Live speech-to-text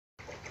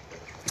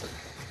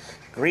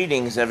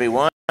Greetings,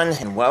 everyone,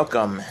 and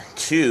welcome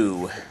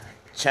to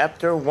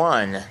Chapter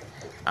 1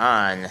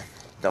 on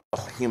the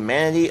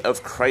Humanity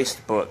of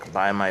Christ book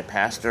by my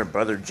pastor,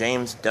 Brother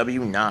James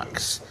W.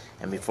 Knox.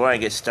 And before I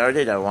get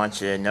started, I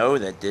want you to know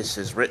that this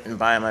is written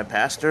by my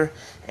pastor,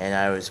 and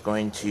I was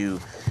going to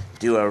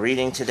do a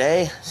reading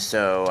today.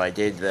 So I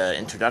did the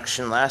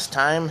introduction last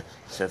time,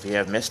 so if you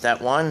have missed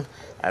that one,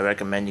 I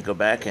recommend you go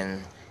back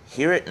and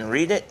hear it and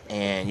read it,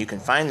 and you can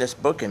find this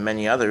book and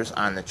many others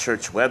on the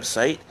church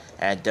website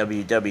at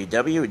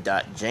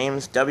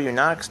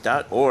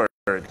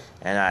www.jameswknox.org.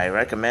 And I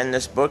recommend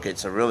this book.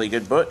 It's a really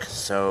good book.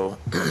 So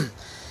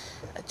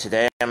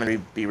today I'm going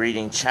to be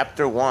reading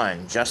Chapter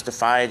 1,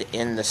 Justified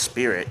in the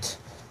Spirit.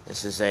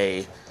 This is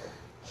a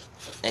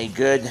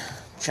good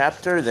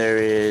chapter. There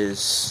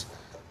is,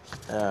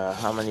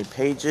 how many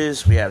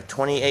pages? We have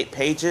 28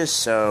 pages,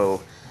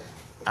 so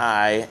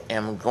I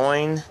am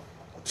going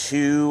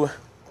to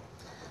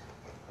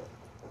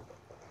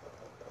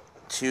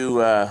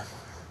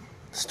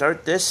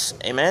start this.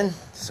 Amen.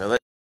 So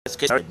let's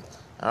get started.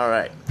 All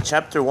right.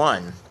 Chapter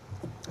 1,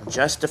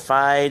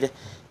 Justified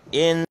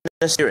in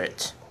the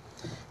Spirit.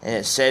 And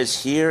it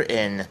says here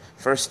in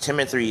 1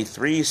 Timothy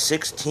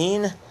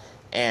 3:16,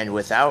 and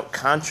without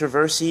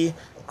controversy,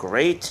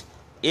 great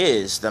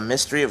is the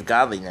mystery of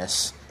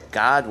godliness.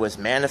 God was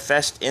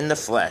manifest in the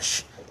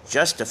flesh,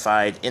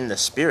 justified in the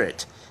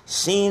Spirit,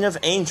 seen of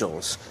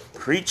angels,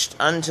 preached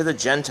unto the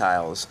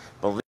Gentiles,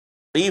 believed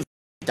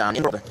on,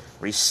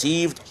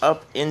 received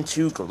up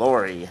into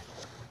glory.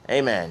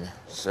 Amen.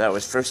 So that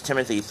was 1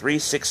 Timothy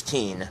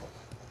 3:16.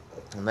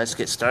 And let's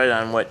get started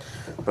on what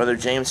Brother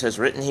James has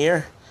written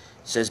here.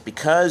 It says,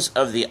 because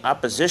of the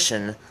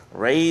opposition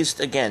raised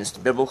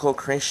against biblical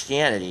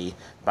Christianity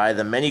by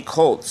the many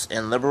cults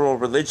and liberal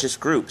religious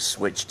groups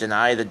which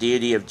deny the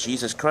deity of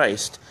Jesus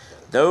Christ,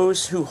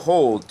 those who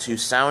hold to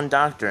sound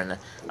doctrine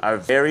are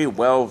very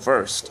well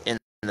versed in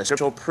the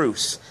scriptural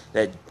proofs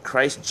that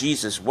Christ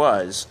Jesus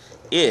was,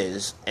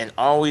 is, and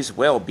always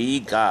will be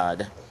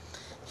God.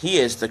 He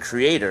is the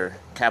Creator,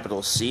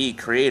 capital C,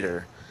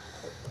 Creator,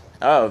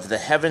 of the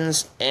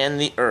heavens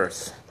and the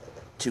earth.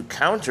 To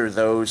counter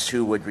those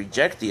who would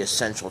reject the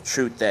essential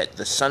truth that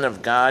the Son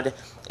of God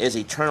is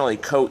eternally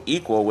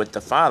co-equal with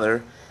the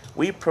Father,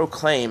 we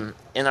proclaim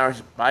in our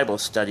Bible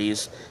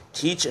studies,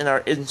 teach in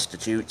our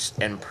institutes,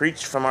 and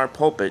preach from our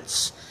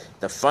pulpits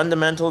the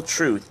fundamental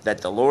truth that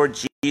the Lord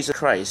Jesus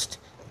Christ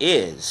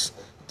is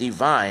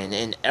divine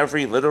in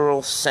every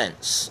literal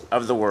sense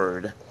of the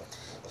word.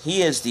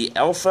 He is the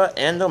Alpha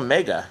and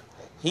Omega.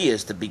 He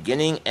is the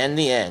beginning and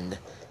the end.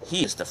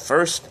 He is the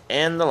first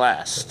and the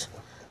last.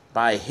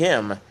 By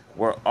him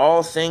were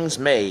all things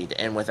made,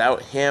 and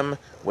without him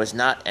was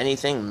not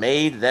anything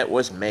made that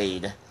was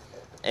made.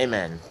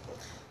 Amen.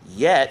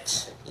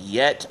 Yet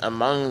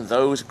among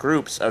those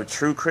groups of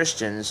true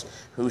Christians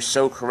who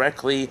so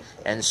correctly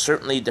and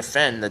certainly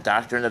defend the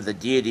doctrine of the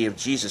deity of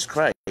Jesus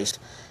Christ,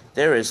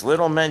 there is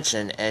little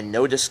mention and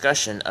no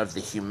discussion of the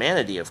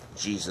humanity of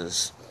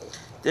Jesus.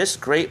 This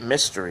great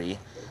mystery,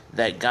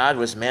 that God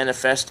was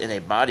manifest in a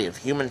body of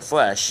human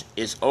flesh,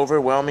 is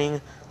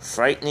overwhelming,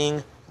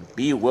 frightening,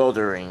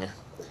 bewildering.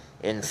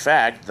 In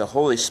fact, the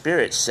Holy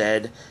Spirit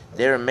said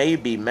there may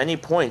be many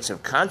points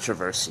of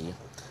controversy,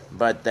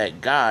 but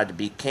that God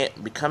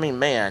becoming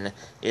man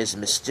is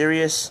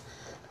mysterious.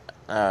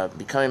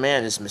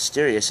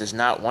 Is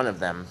not one of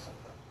them.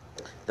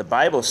 The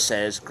Bible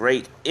says,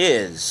 great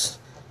is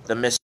the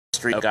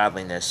mystery of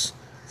godliness.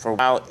 For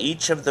while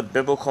each of the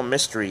biblical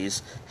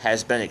mysteries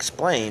has been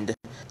explained,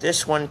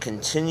 this one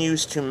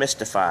continues to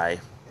mystify.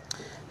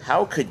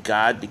 How could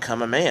God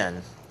become a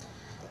man?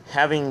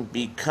 Having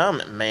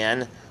become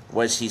man,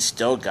 was he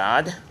still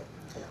God?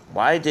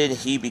 Why did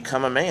he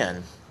become a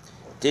man?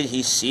 Did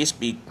he cease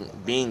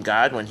being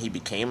God when he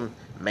became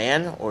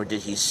man, or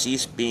did he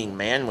cease being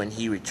man when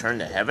he returned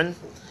to heaven?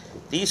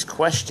 These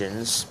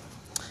questions,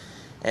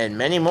 and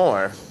many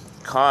more,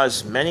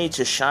 cause many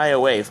to shy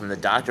away from the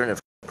doctrine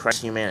of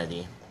Christ's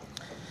humanity.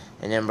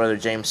 And then Brother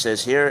James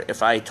says here,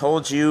 if I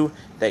told you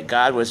that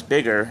God was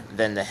bigger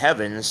than the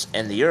heavens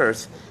and the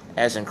earth,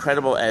 as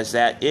incredible as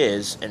that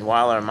is, and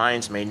while our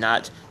minds may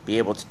not be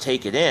able to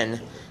take it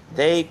in,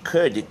 they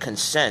could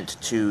consent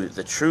to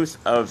the truth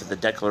of the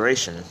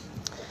declaration.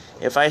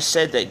 If I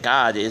said that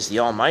God is the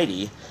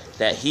Almighty,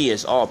 that he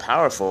is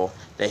all-powerful,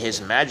 that his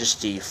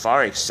majesty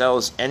far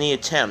excels any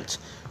attempt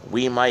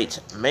we might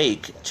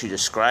make to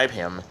describe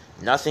him,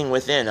 nothing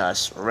within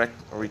us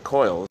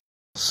recoils.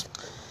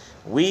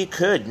 We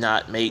could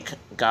not make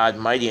God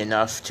mighty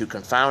enough to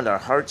confound our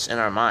hearts and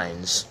our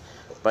minds,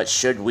 but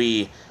should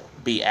we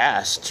be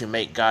asked to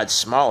make God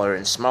smaller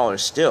and smaller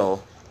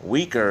still,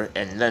 weaker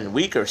and then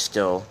weaker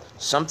still,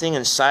 something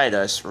inside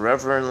us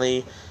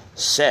reverently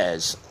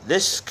says,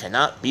 this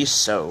cannot be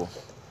so.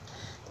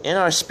 In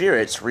our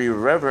spirits, we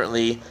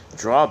reverently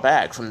draw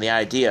back from the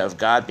idea of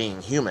God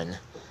being human,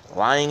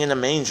 lying in a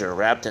manger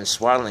wrapped in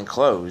swaddling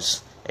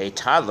clothes, a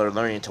toddler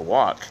learning to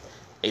walk,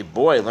 a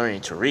boy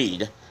learning to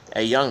read,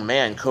 a young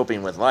man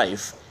coping with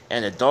life,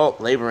 an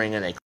adult laboring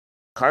in a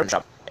carpenter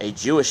shop, a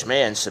Jewish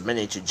man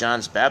submitting to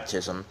John's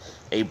baptism,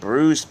 a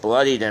bruised,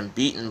 bloodied, and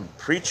beaten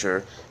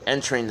preacher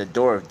entering the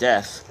door of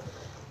death.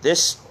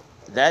 This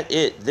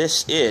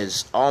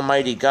is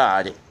Almighty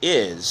God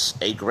is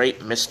a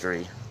great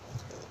mystery.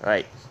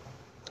 Right.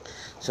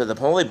 So the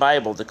Holy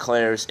Bible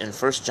declares in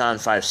 1 John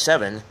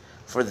 5:7,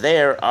 "For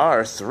there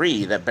are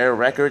three that bear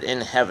record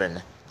in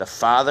heaven, the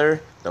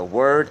Father, the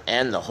Word,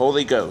 and the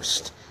Holy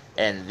Ghost,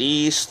 and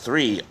these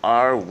three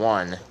are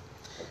one."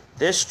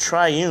 This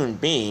triune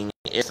being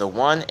is the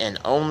one and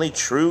only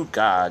true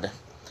God.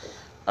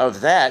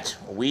 Of that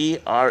we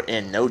are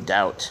in no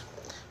doubt.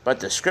 But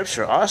the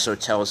Scripture also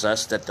tells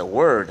us that the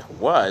Word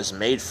was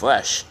made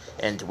flesh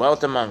and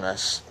dwelt among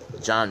us.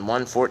 John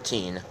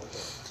 1:14.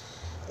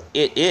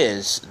 It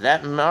is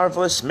that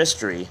marvelous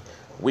mystery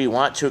we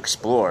want to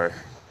explore.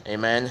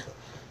 Amen.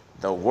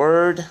 The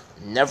Word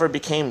never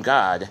became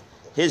God.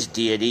 His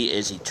deity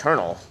is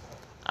eternal.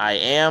 I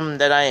am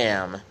that I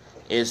am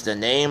is the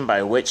name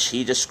by which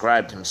he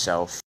described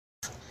himself.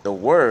 The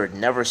Word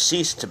never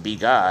ceased to be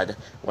God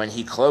when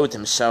he clothed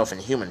himself in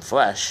human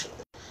flesh.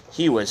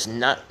 He was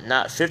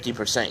not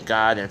 50%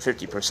 God and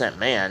 50%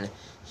 man.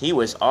 He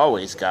was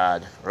always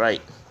God,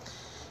 right?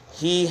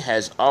 He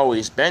has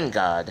always been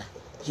God.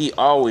 He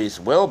always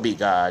will be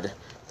God,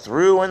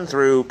 through and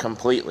through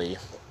completely.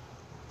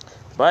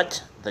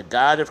 But the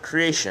God of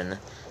creation,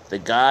 the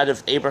God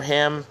of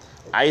Abraham,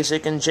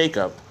 Isaac, and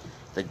Jacob,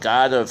 the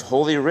God of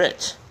Holy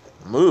Writ,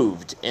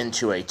 moved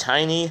into a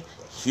tiny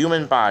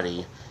human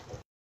body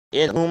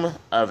in the womb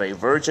of a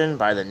virgin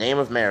by the name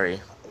of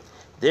Mary.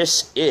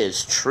 This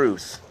is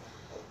truth.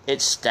 It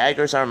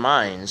staggers our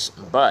minds,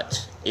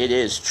 but it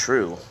is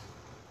true.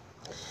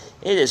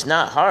 It is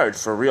not hard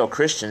for real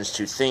Christians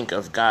to think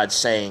of God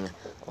saying,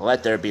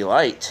 "Let there be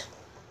light,"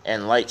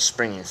 and light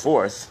springing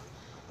forth.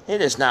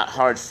 It is not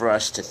hard for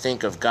us to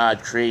think of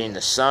God creating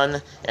the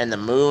sun and the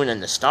moon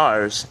and the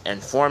stars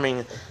and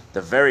forming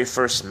the very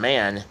first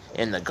man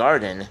in the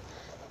garden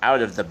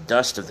out of the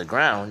dust of the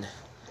ground.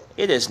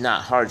 It is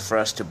not hard for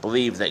us to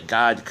believe that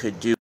God could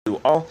do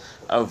all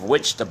of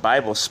which the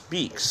Bible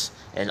speaks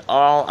and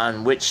all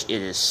on which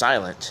it is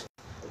silent.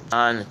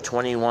 John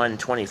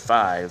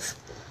 21:25.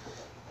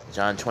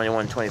 John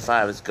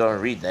 21:25. Let's go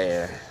and read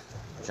there.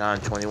 John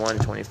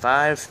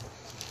 21:25.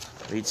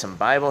 Read some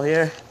Bible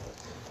here.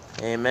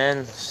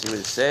 Amen. See what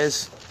it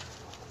says.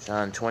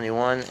 John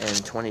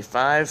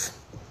 21:25.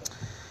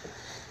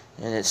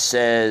 And it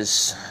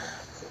says,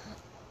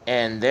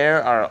 "And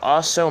there are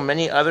also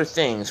many other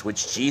things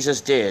which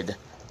Jesus did,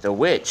 the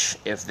which,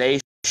 if they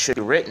should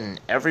be written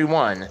every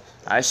one,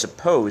 I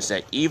suppose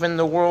that even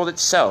the world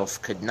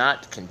itself could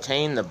not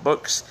contain the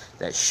books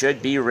that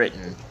should be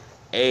written."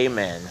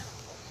 Amen.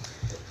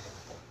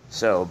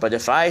 So, but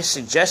if I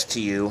suggest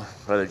to you,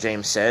 Brother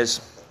James says,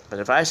 but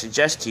if I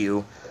suggest to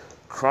you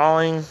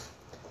crawling,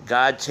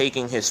 God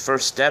taking his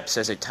first steps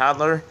as a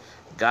toddler,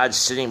 God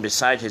sitting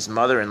beside his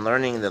mother and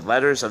learning the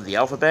letters of the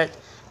alphabet,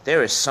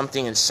 there is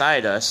something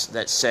inside us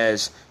that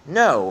says,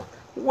 "No,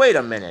 wait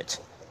a minute,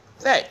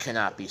 that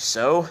cannot be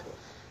so."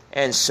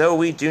 And so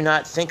we do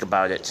not think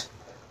about it.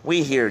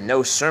 We hear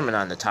no sermon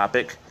on the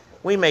topic.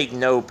 We make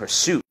no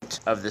pursuit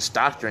of this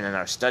doctrine in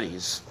our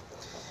studies.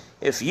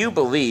 If you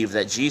believe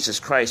that Jesus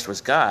Christ was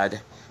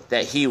God,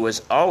 that he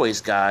was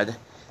always God,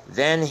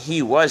 then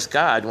he was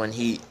God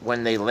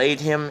when they laid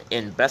him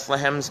in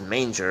Bethlehem's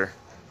manger.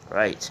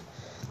 Right.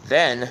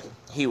 Then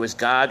he was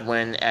God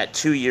when at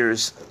 2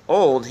 years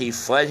old he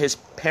fled with his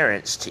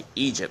parents to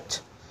Egypt.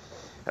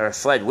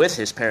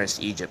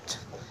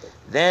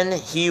 Then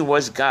he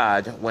was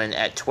God when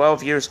at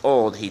 12 years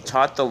old he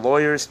taught the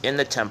lawyers in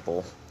the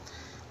temple.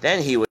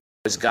 Then he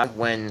was God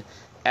when,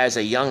 as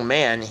a young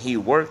man, he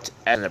worked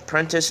as an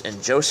apprentice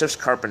in Joseph's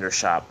carpenter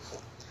shop.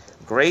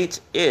 Great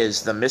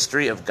is the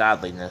mystery of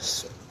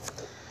godliness.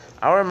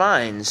 Our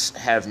minds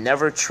have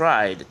never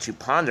tried to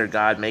ponder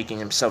God making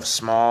himself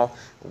small,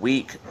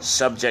 weak,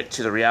 subject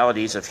to the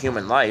realities of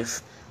human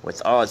life,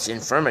 with all its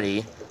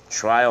infirmity,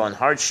 trial, and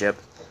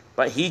hardship,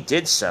 but he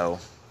did so.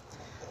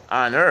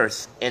 On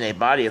earth, in a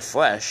body of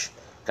flesh,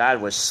 God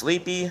was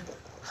sleepy,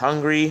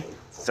 hungry,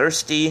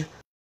 thirsty,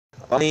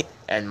 lonely,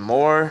 and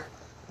more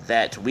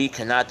that we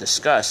cannot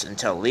discuss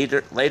until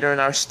later in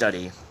our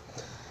study.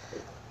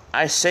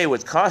 I say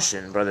with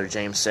caution, Brother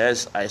James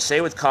says, I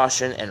say with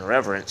caution and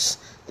reverence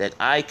that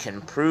I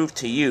can prove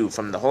to you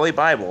from the Holy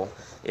Bible,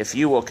 if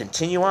you will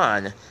continue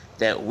on,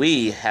 that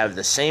we have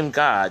the same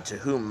God to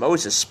whom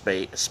Moses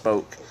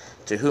spoke,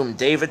 to whom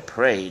David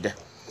prayed,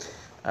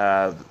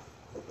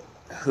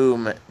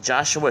 whom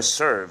Joshua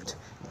served,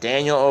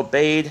 Daniel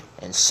obeyed,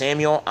 and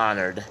Samuel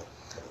honored.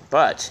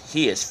 But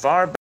he is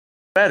far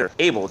better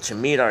able to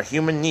meet our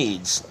human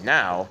needs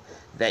now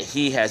that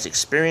he has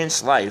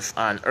experienced life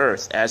on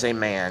earth as a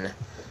man.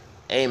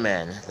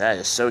 Amen. That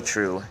is so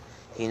true.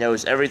 He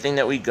knows everything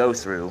that we go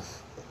through.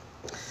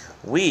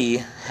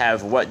 We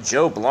have what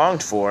Job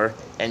longed for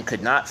and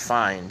could not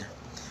find.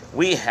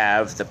 We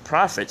have the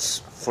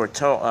prophets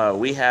foretold.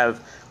 We have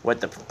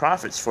what the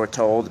prophets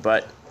foretold,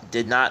 but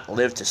did not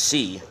live to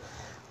see.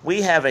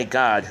 We have a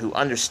God who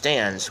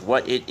understands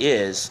what it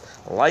is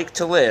like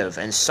to live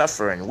and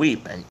suffer and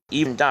weep and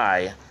even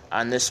die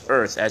on this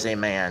earth as a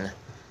man.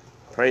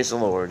 Praise the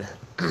Lord.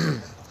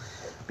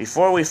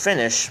 Before we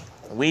finish,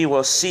 we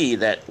will see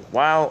that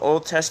while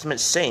Old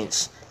Testament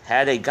saints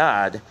had a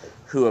God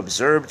who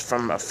observed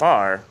from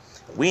afar,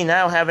 we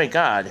now have a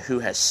God who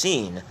has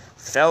seen,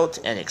 felt,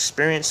 and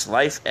experienced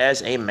life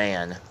as a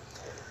man.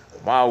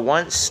 While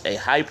once a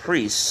high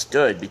priest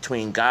stood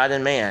between God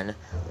and man,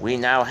 we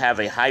now have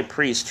a high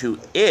priest who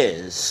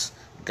is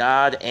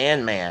God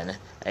and man,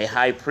 a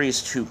high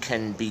priest who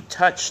can be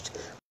touched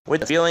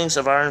with the feelings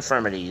of our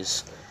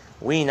infirmities.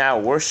 We now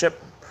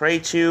worship, pray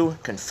to,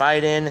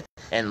 confide in,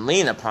 and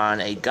lean upon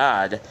a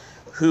God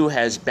who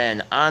has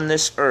been on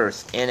this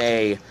earth in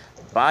a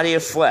body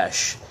of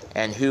flesh,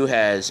 and who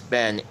has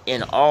been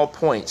in all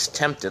points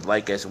tempted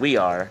like as we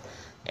are,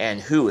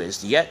 and who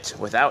is yet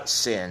without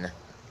sin.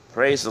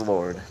 Praise the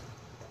Lord.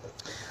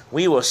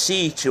 We will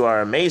see to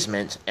our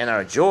amazement and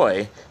our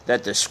joy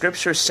that the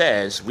Scripture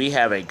says we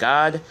have a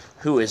God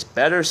who is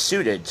better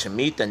suited to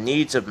meet the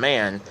needs of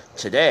man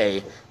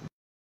today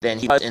than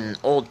he was in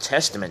Old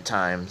Testament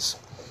times.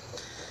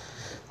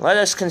 Let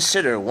us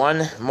consider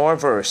one more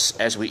verse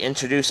as we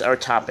introduce our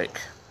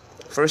topic.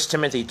 1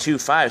 Timothy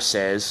 2:5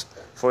 says,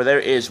 "For there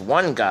is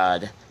one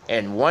God,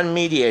 and one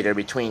mediator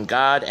between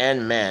God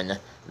and men,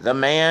 the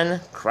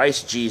man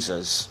Christ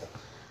Jesus."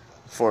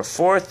 For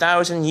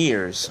 4,000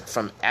 years,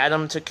 from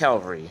Adam to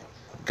Calvary,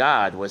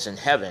 God was in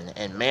heaven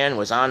and man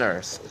was on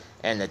earth,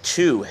 and the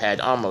two had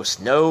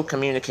almost no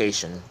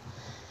communication.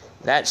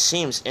 That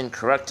seems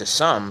incorrect to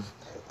some,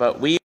 but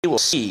we will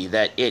see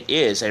that it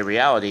is a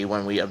reality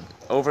when we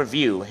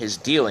overview his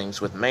dealings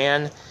with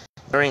man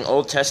during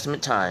Old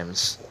Testament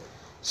times.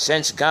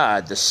 Since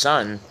God, the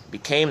Son,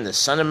 became the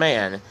Son of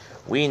Man,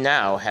 we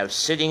now have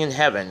sitting in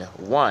heaven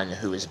one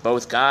who is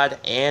both God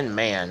and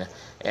man,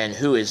 and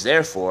who is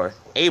therefore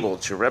able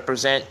to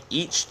represent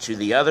each to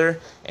the other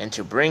and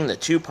to bring the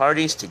two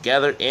parties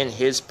together in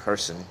his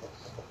person.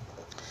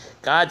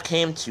 God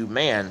came to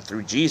man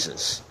through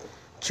Jesus,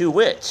 to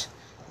wit,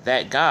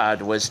 that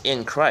God was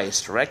in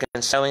Christ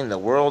reconciling the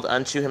world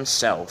unto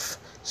himself.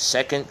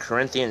 2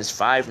 Corinthians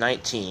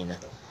 5:19.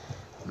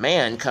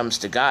 Man comes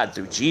to God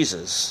through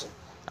Jesus.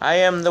 I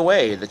am the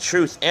way, the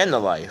truth, and the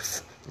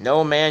life.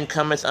 No man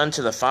cometh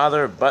unto the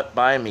Father but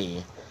by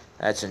me.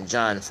 That's in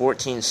John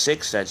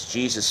 14:6. That's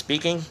Jesus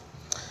speaking.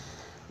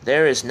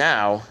 There is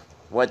now,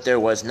 what there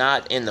was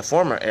not in the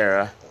former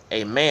era,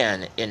 a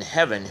man in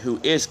heaven who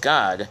is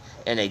God,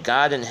 and a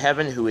God in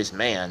heaven who is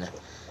man.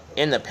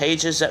 In the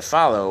pages that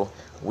follow,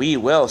 we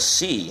will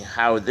see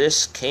how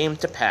this came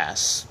to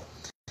pass,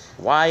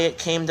 why it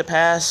came to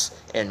pass,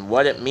 and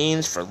what it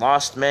means for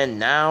lost men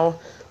now,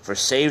 for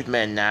saved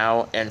men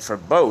now, and for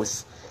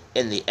both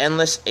in the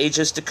endless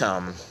ages to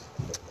come.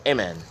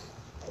 Amen.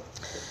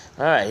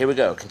 Alright, here we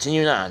go.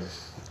 Continuing on.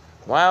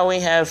 While we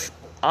have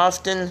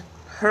often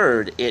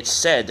heard it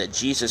said that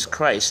Jesus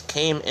Christ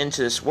came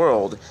into this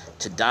world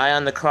to die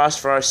on the cross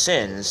for our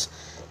sins,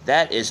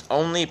 that is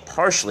only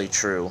partially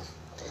true.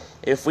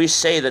 If we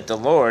say that the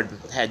Lord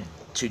had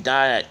to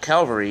die at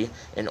Calvary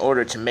in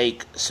order to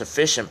make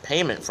sufficient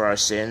payment for our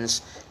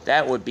sins,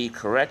 that would be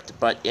correct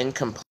but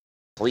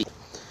incomplete.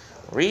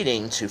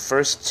 Returning to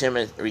 1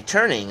 Timothy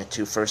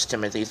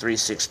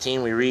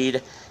 3:16, we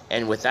read,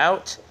 "And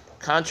without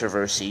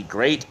controversy,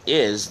 great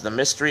is the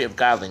mystery of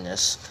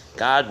godliness.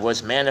 God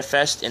was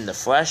manifest in the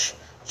flesh,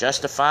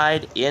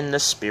 justified in the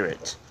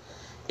Spirit."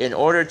 In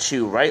order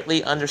to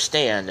rightly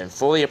understand and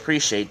fully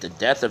appreciate the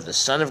death of the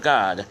Son of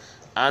God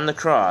on the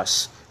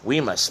cross, we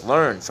must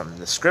learn from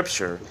the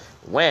Scripture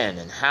when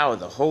and how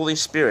the Holy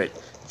Spirit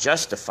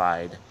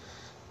justified,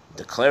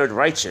 declared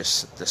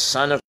righteous the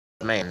Son of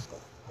Man.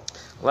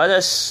 Let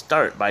us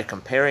start by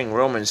comparing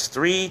Romans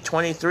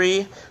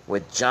 3:23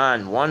 with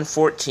John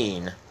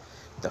 1:14.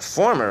 The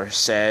former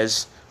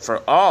says,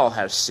 "For all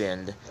have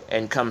sinned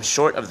and come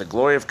short of the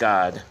glory of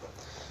God."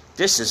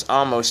 This is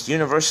almost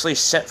universally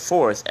set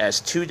forth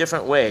as two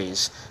different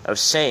ways of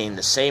saying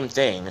the same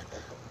thing,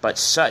 but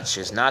such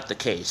is not the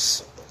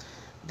case.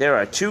 There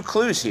are two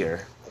clues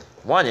here.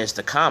 One is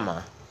the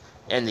comma,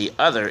 and the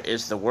other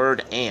is the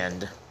word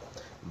 "and."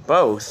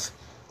 Both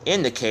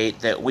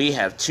indicate that we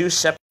have two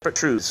separate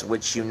truths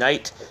which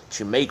unite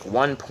to make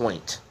one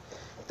point.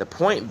 The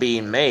point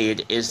being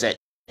made is that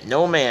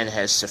no man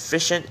has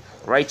sufficient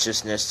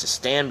righteousness to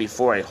stand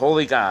before a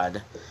holy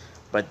God,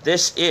 but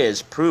this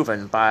is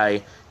proven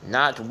by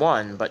not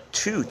one but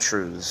two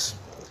truths.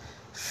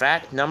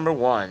 Fact number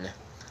one,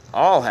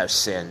 all have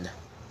sinned.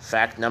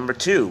 Fact number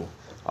two,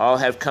 all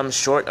have come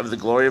short of the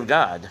glory of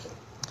God.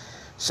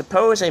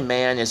 Suppose a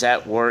man is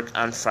at work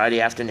on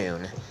Friday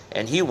afternoon,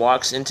 and he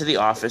walks into the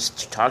office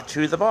to talk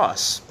to the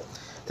boss.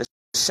 The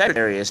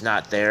secretary is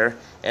not there,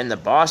 and the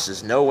boss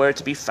is nowhere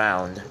to be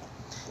found.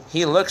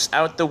 He looks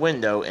out the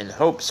window in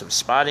hopes of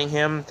spotting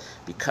him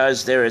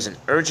because there is an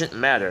urgent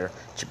matter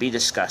to be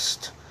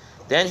discussed.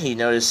 Then he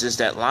notices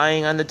that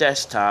lying on the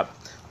desktop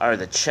are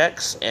the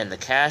checks and the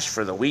cash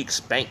for the week's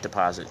bank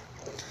deposit.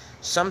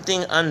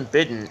 something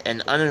unbidden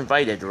and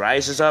uninvited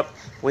rises up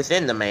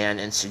within the man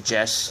and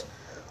suggests,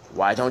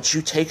 "Why don't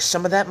you take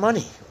some of that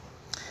money?"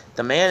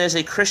 The man is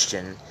a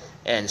Christian,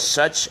 and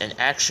such an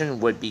action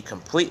would be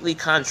completely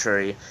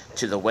contrary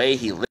to the way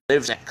he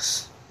lives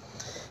next.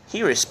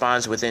 He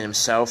responds within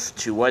himself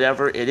to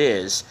whatever it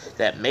is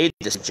that made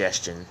the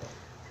suggestion.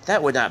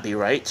 "That would not be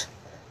right.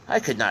 I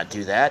could not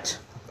do that."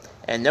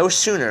 And no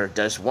sooner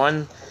does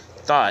one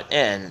thought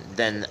end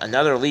than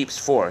another leaps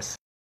forth.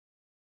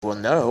 "Well,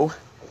 no."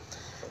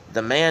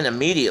 The man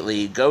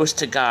immediately goes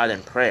to God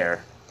in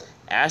prayer,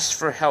 asks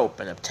for help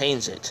and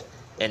obtains it,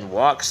 and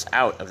walks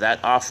out of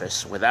that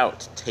office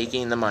without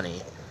taking the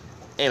money.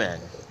 Amen.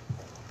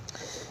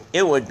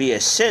 It would be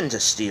a sin to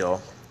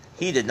steal.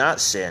 He did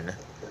not sin,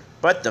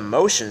 but the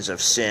motions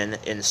of sin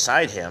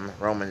inside him,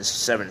 Romans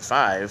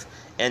 7:5,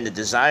 and the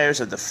desires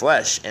of the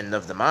flesh and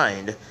of the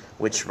mind,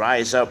 which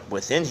rise up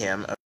within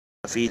him,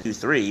 Ephesians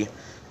 2:3,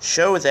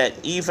 show that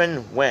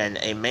even when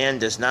a man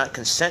does not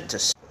consent to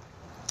sin,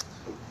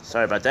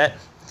 sorry about that.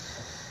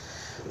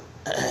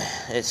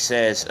 It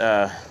says,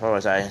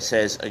 It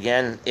says,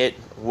 again, it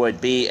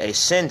would be a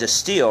sin to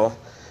steal.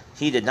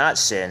 He did not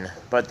sin,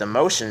 but the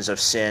motions of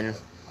sin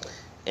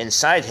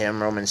inside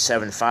him, Romans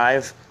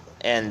 7:5,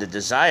 and the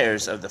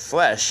desires of the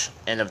flesh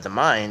and of the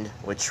mind,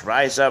 which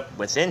rise up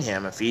within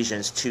him,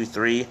 Ephesians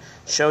 2:3,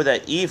 show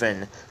that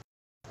even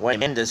when a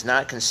man does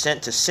not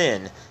consent to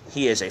sin,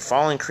 he is a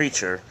fallen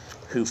creature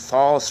who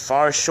falls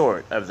far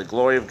short of the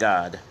glory of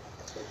God.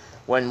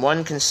 When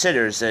one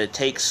considers that it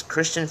takes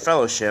Christian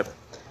fellowship,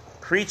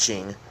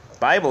 preaching,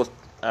 Bible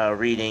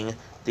reading,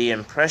 the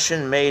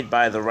impression made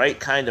by the right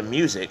kind of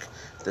music,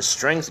 the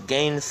strength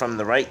gained from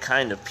the right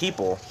kind of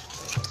people,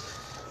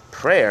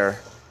 prayer,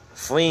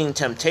 fleeing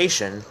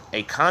temptation,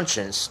 a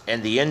conscience,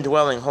 and the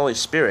indwelling Holy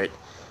Spirit,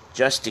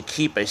 just to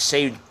keep a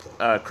saved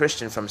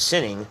Christian from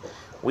sinning,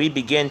 we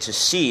begin to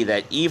see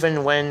that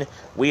even when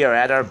we are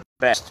at our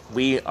best,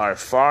 we are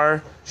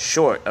far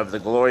short of the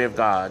glory of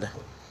God.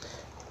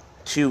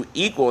 To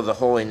equal the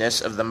holiness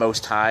of the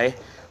Most High,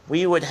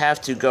 we would have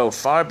to go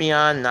far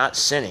beyond not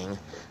sinning.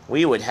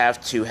 We would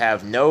have to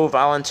have no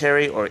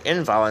voluntary or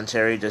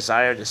involuntary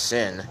desire to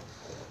sin.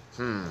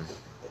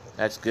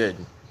 That's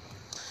good.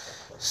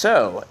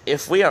 So,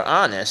 if we are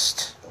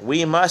honest,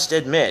 we must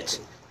admit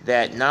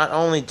that not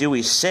only do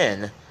we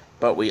sin,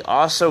 but we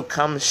also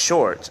come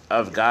short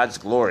of God's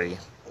glory.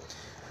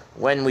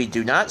 When we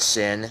do not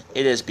sin,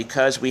 it is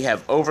because we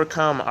have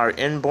overcome our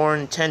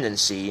inborn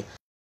tendency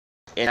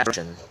in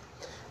action.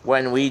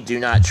 When we do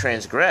not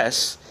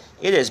transgress,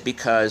 it is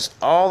because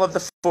all of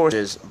the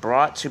forces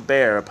brought to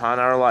bear upon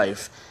our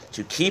life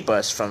to keep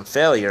us from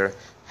failure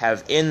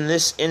have in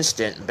this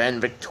instant been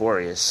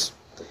victorious.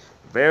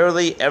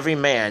 Verily every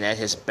man at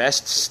his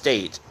best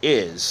state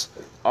is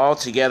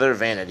altogether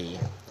vanity.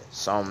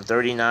 Psalm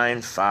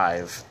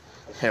 39:5.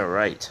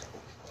 Right.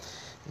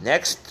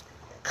 Next,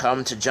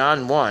 come to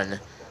John 1,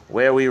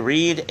 where we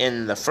read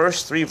in the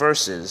first 3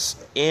 verses,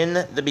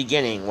 "In the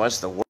beginning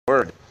was the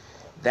Word."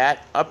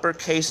 That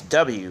uppercase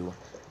W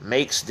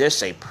makes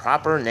this a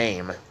proper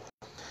name.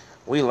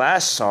 We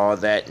last saw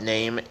that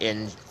name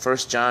in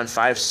 1 John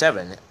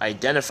 5:7,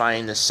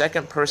 identifying the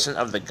second person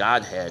of the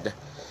Godhead.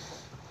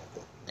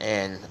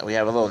 And we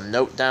have a little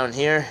note down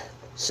here.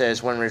 It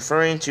says, when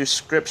referring to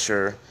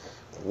Scripture,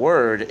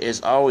 Word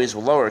is always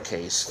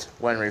lowercase.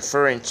 When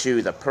referring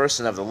to the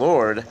person of the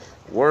Lord,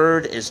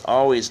 Word is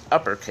always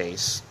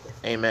uppercase.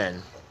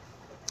 Amen.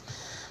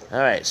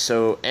 Alright,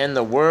 so, and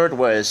the Word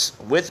was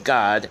with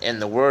God,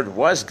 and the Word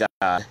was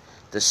God.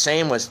 The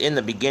same was in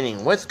the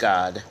beginning with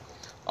God.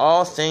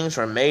 All things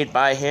were made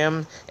by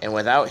him, and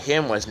without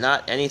him was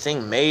not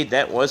anything made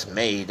that was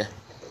made.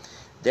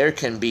 There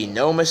can be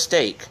no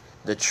mistake.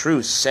 The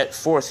truth set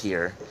forth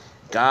here.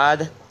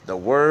 God, the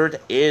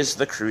Word, is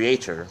the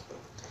Creator.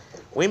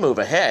 We move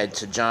ahead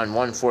to John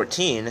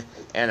 1:14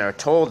 and are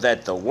told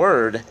that the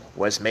Word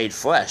was made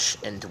flesh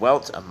and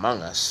dwelt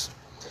among us.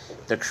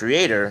 The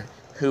Creator,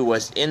 who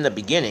was in the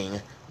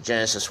beginning,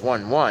 Genesis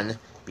 1:1,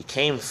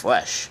 became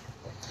flesh.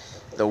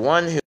 The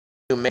one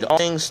who made all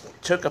things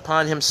took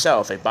upon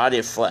himself a body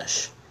of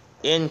flesh.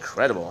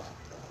 Incredible.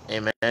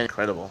 Amen.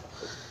 Incredible.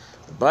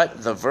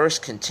 But the verse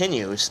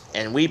continues,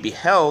 and we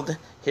beheld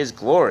his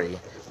glory,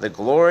 the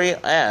glory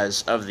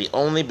as of the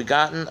only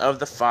begotten of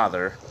the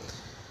Father.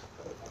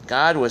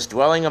 God was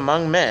dwelling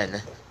among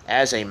men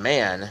as a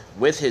man,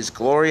 with his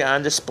glory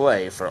on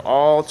display for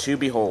all to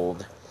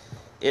behold.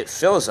 It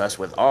fills us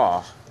with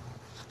awe.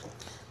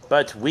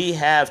 But we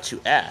have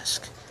to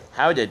ask,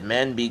 how did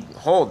men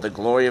behold the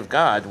glory of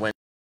God when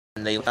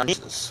they found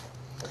Jesus?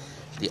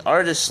 The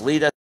artists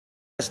lead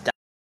us down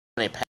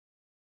a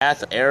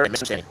path of error and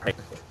misunderstanding.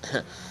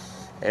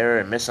 Error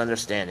and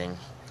misunderstanding.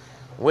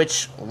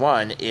 Which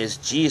one is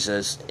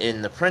Jesus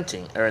in the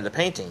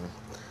painting?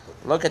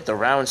 Look at the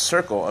round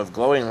circle of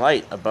glowing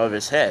light above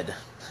his head.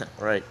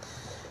 Right.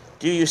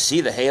 Do you see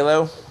the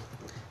halo?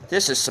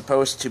 This is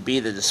supposed to be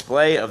the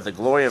display of the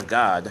glory of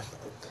God.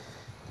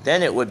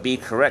 Then it would be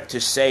correct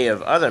to say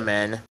of other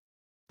men,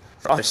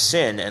 for all their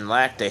sin and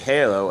lacked a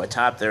halo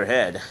atop their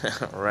head.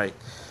 Right.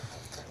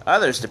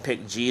 Others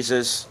depict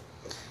Jesus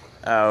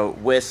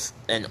with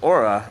an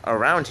aura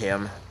around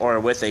him or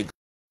with a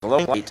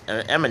glowing light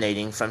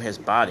emanating from his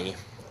body.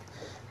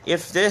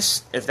 If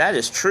that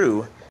is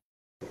true,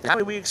 how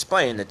do we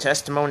explain the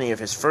testimony of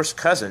his first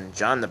cousin,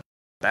 John the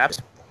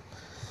Baptist?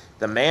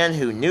 The man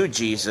who knew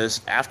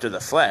Jesus after the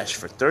flesh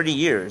for 30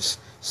 years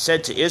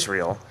said to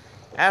Israel,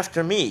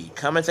 "After me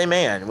cometh a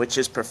man which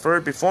is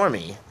preferred before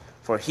me,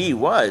 for he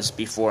was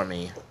before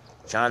me."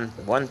 John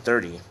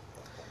 1:30.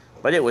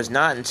 But it was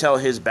not until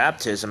his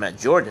baptism at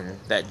Jordan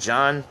that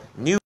John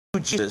knew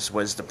Jesus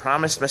was the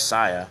promised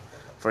Messiah,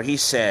 for he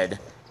said,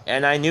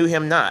 "And I knew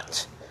him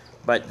not,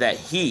 but that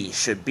he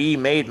should be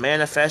made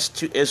manifest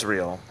to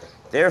Israel.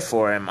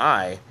 Therefore am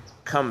I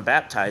come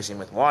baptizing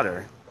with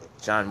water."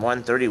 John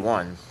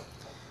 1:31.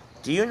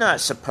 Do you not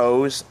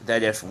suppose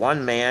that if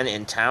one man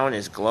in town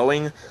is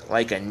glowing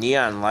like a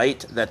neon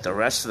light, that the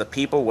rest of the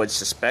people would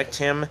suspect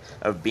him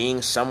of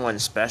being someone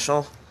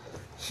special?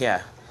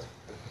 Yeah.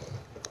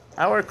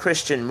 Our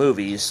Christian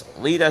movies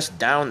lead us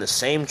down the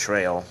same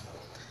trail.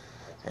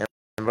 And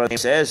Brother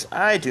says,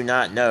 I do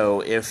not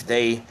know if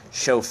they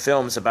show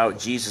films about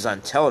Jesus on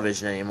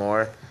television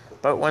anymore,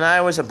 but when I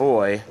was a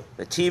boy,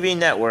 the TV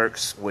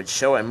networks would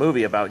show a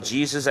movie about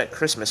Jesus at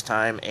Christmas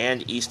time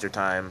and Easter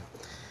time.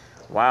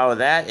 While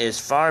that is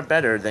far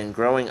better than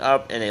growing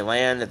up in a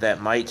land that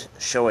might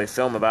show a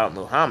film about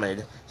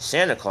Muhammad,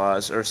 Santa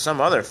Claus, or some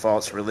other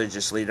false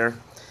religious leader,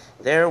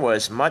 there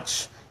was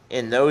much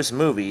in those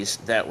movies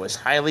that was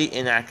highly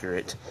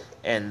inaccurate,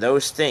 and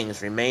those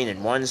things remain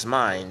in one's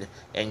mind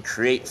and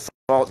create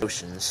false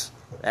notions.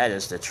 That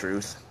is the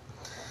truth.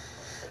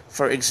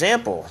 For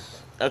example,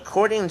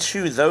 according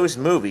to those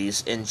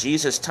movies in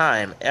Jesus'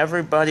 time,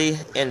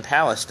 everybody in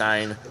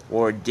Palestine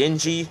wore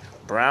dingy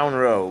brown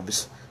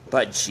robes,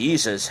 but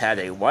Jesus had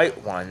a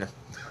white one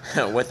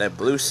with a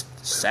blue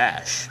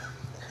sash.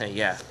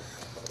 Yeah.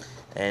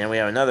 And we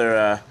have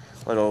another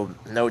little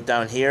note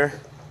down here.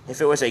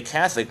 If it was a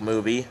Catholic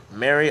movie,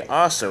 Mary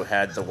also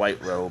had the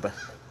white robe.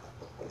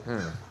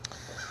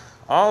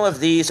 All of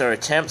these are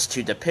attempts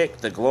to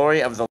depict the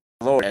glory of the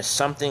Lord as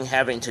something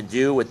having to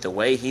do with the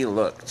way he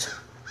looked.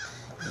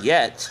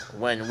 Yet,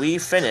 when we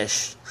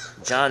finish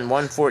John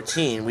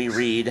 1:14, we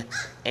read,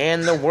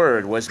 "And the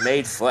Word was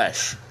made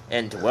flesh,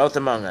 and dwelt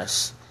among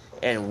us,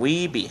 and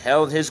we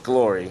beheld his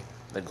glory,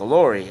 the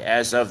glory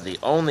as of the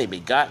only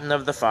begotten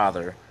of the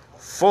Father,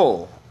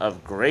 full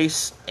of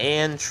grace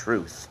and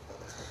truth."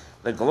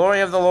 The glory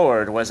of the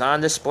Lord was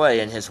on display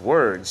in his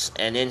words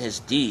and in his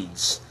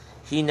deeds.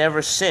 He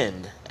never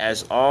sinned,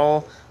 as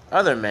all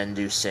other men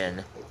do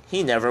sin.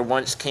 He never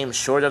once came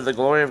short of the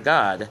glory of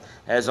God,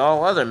 as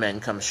all other men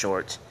come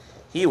short.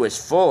 He was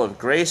full of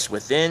grace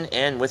within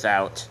and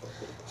without.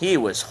 He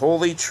was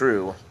wholly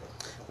true,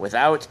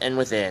 without and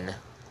within.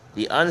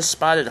 The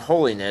unspotted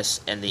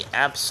holiness and the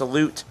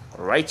absolute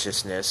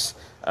righteousness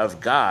of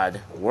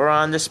God were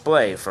on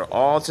display for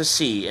all to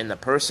see in the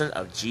person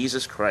of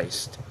Jesus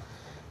Christ.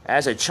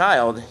 As a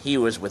child, he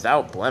was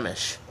without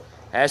blemish.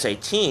 As a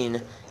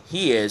teen,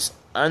 he is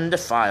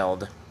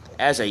undefiled.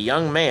 As a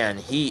young man,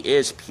 he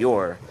is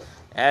pure.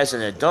 As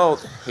an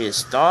adult,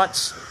 his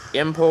thoughts,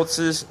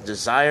 impulses,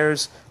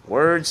 desires,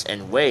 words,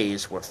 and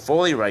ways were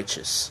fully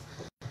righteous.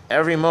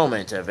 Every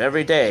moment of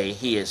every day,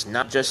 he is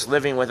not just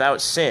living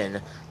without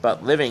sin,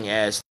 but living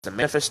as the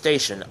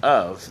manifestation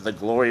of the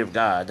glory of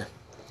God.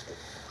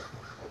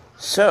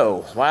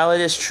 So, while it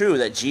is true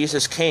that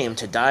Jesus came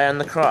to die on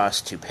the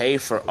cross to pay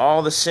for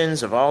all the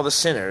sins of all the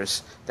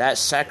sinners, that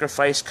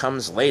sacrifice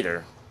comes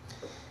later.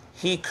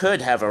 He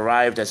could have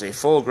arrived as a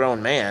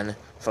full-grown man,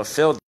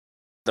 fulfilled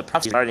the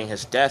prophecy regarding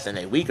his death in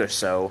a week or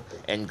so,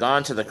 and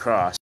gone to the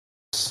cross.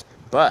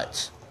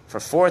 But for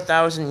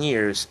 4,000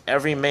 years,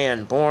 every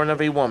man born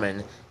of a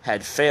woman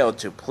had failed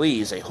to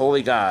please a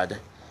holy God,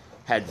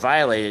 had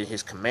violated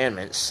his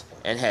commandments,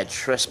 and had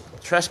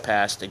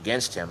trespassed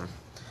against him.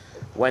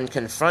 When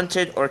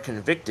confronted or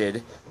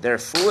convicted, their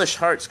foolish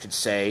hearts could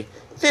say,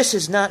 "This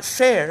is not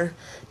fair.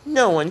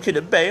 No one could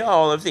obey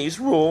all of these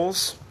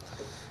rules."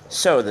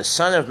 So the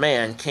Son of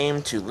Man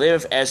came to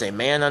live as a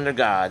man under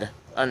God,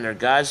 under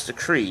God's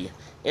decree,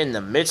 in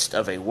the midst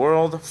of a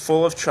world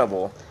full of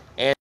trouble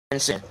and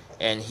sin,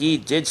 and he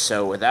did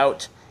so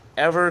without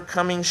ever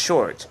coming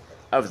short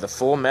of the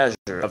full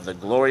measure of the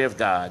glory of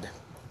God.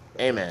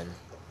 Amen.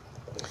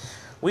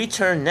 We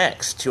turn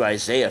next to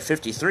Isaiah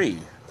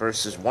 53,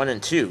 verses 1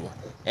 and 2,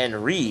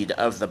 and read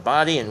of the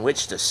body in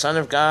which the Son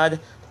of God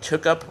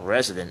took up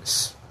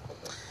residence.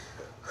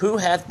 Who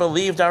hath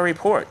believed our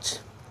report?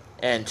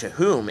 And to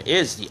whom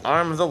is the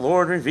arm of the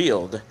Lord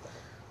revealed?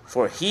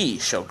 For he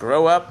shall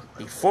grow up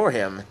before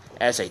him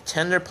as a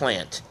tender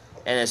plant,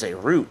 and as a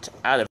root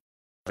out of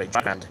a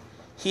dry ground.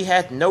 He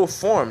hath no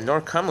form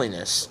nor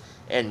comeliness,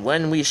 and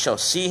when we shall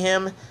see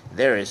him,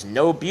 there is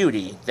no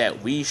beauty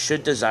that we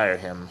should desire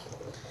him.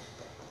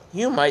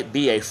 You might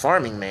be a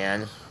farming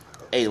man,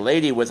 a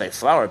lady with a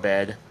flower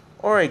bed,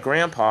 or a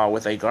grandpa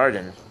with a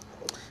garden.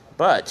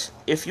 But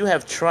if you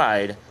have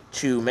tried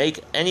to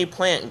make any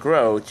plant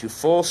grow to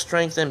full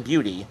strength and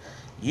beauty,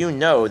 you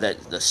know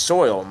that the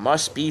soil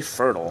must be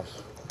fertile.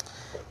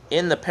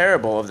 In the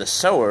parable of the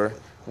sower,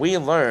 we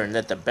learn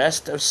that the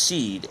best of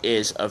seed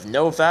is of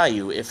no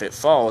value if it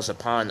falls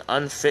upon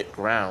unfit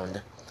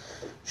ground.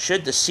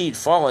 Should the seed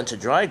fall into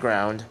dry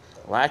ground,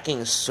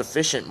 lacking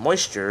sufficient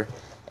moisture,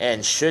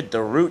 and should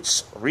the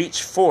roots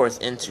reach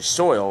forth into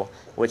soil,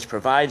 which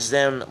provides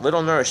them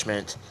little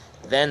nourishment,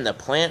 then the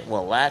plant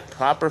will lack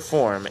proper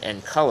form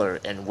and color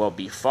and will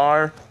be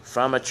far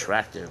from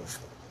attractive.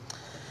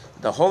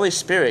 The Holy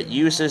Spirit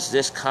uses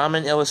this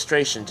common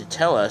illustration to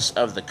tell us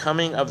of the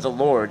coming of the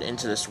Lord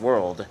into this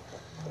world,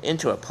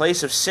 into a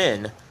place of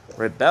sin,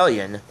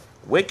 rebellion,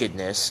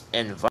 wickedness,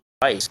 and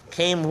vice,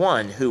 came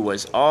one who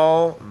was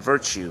all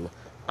virtue,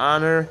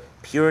 honor,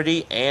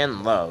 purity,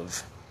 and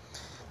love.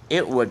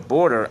 It would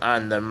border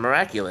on the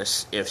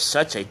miraculous if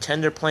such a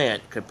tender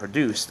plant could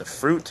produce the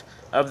fruit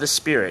of the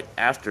Spirit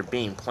after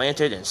being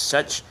planted in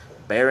such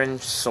barren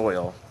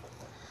soil.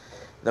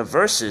 The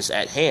verses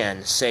at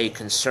hand say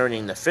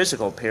concerning the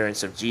physical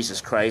appearance of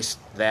Jesus Christ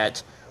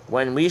that,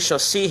 when we shall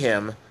see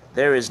him,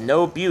 there is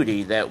no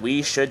beauty that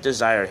we should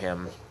desire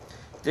him.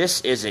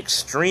 This is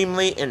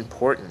extremely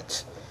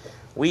important.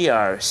 We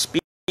are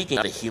speaking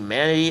of the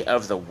humanity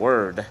of the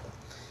Word.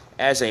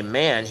 As a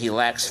man he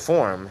lacks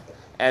form,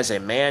 as a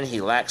man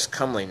he lacks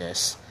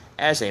comeliness,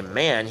 as a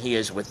man he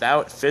is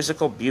without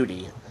physical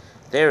beauty.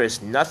 There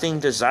is nothing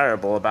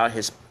desirable about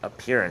his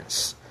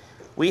appearance.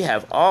 We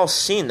have all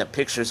seen the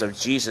pictures of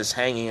Jesus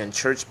hanging in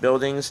church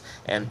buildings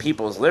and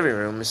people's living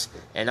rooms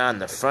and on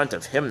the front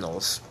of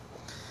hymnals.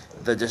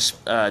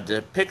 The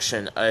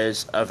depiction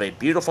is of a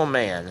beautiful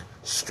man,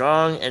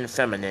 strong and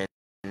feminine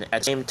at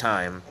the same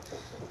time.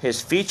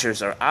 His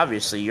features are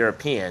obviously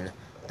European,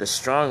 the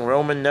strong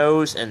Roman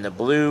nose and the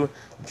blue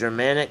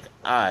Germanic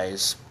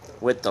eyes,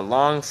 with the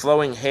long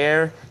flowing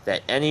hair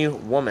that any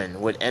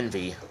woman would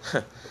envy.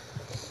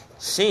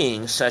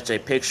 Seeing such a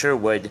picture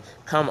one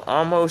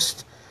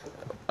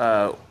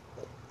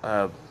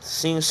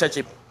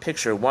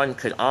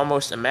could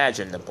almost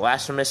imagine the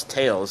blasphemous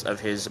tales of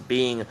his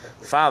being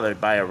fathered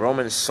by a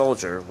Roman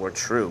soldier were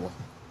true.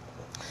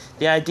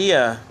 The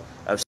idea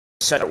of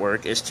such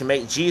work is to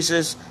make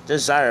Jesus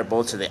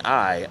desirable to the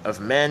eye of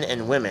men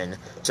and women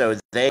so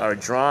they are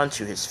drawn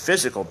to his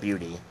physical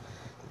beauty.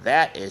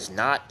 That is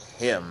not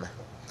him.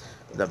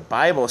 The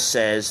Bible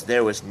says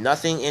there was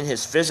nothing in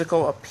his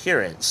physical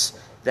appearance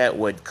that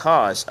would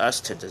cause us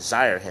to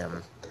desire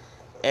him.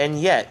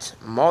 And yet,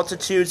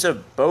 multitudes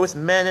of both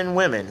men and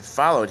women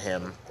followed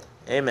him.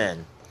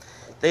 Amen.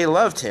 They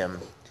loved him.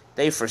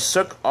 They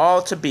forsook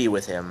all to be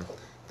with him.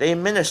 They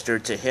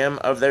ministered to him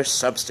of their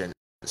substance.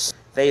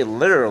 They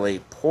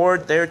literally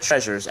poured their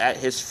treasures at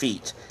his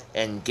feet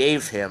and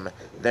gave him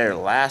their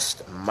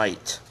last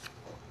mite.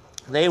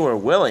 They were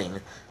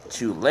willing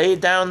to lay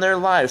down their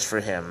lives for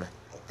him.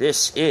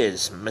 This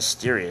is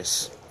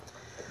mysterious.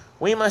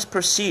 We must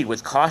proceed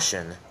with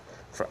caution,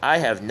 for I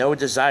have no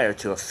desire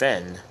to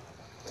offend.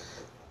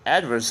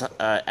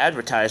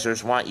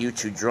 Advertisers want you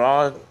to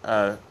drawn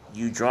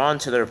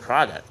to their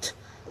product,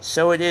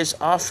 so it is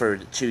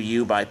offered to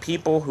you by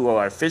people who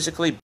are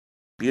physically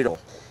beautiful.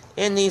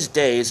 In these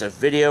days of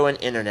video and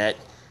internet,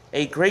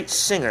 a great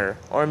singer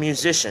or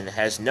musician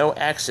has no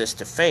access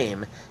to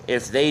fame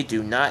if they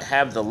do not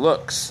have the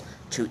looks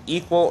to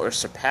equal or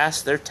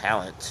surpass their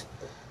talent.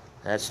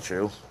 That's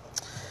true.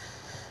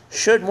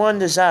 Should one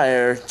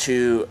aspire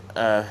to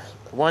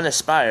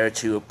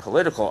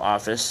political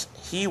office,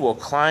 he will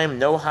climb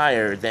no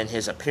higher than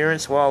his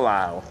appearance will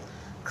allow.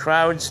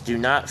 Crowds do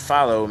not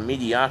follow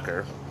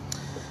mediocre,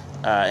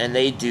 and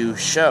they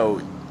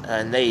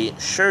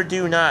sure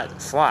do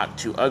not flock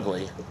to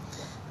ugly.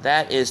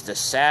 That is the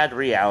sad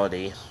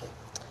reality.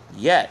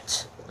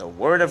 Yet, the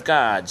Word of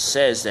God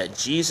says that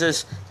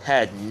Jesus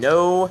had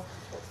no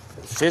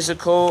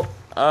physical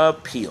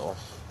appeal,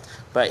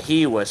 but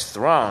he was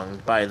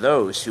thronged by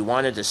those who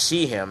wanted to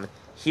see him,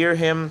 hear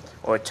him,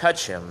 or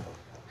touch him.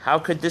 How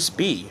could this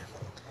be?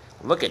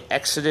 Look at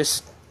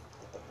Exodus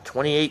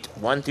 28,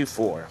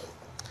 1-4.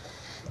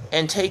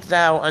 And take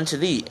thou unto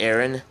thee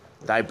Aaron,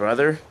 thy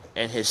brother,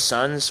 and his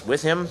sons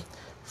with him,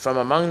 from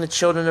among the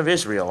children of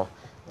Israel,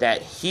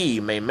 that he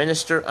may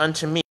minister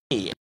unto me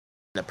in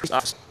the priest's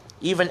office,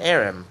 even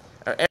Aaron,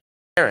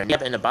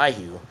 and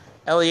Abihu,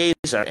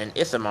 Eleazar, and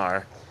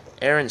Ithamar,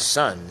 Aaron's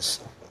sons.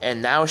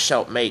 And thou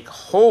shalt make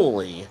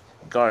holy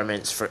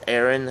garments for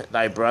Aaron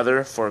thy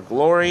brother, for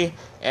glory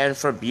and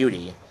for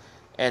beauty.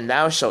 And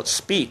thou shalt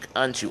speak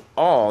unto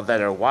all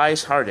that are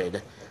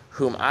wise-hearted,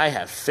 whom I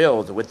have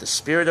filled with the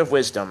spirit of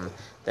wisdom,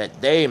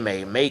 that they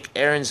may make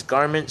Aaron's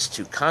garments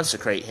to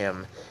consecrate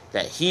him,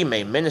 that he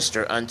may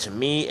minister unto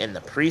me in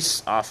the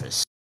priest's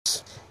office.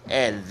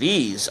 And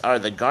these are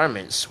the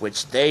garments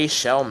which they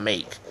shall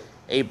make: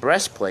 a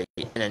breastplate,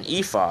 and an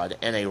ephod,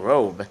 and a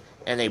robe,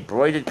 and a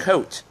broidered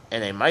coat,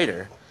 and a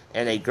mitre,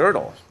 and a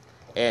girdle.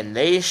 And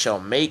they shall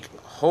make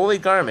holy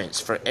garments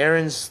for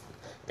Aaron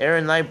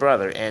thy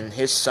brother and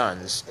his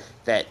sons,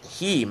 that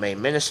he may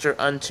minister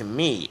unto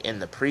me in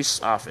the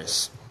priest's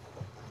office.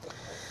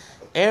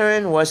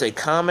 Aaron was a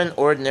common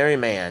ordinary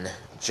man,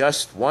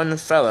 just one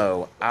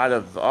fellow out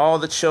of all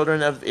the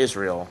children of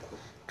Israel.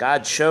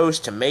 God chose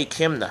to make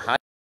him the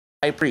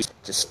high priest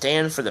to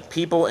stand for the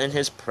people in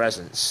his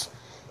presence.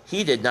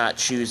 He did not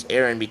choose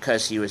Aaron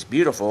because he was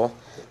beautiful,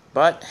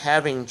 but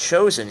having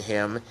chosen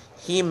him,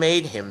 he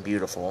made him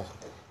beautiful.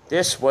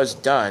 This was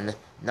done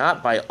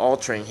not by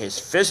altering his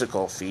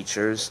physical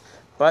features,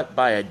 but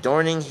by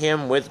adorning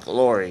him with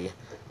glory,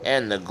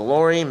 and the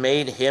glory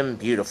made him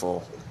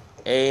beautiful.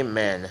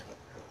 Amen.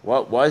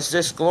 What was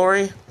this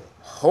glory?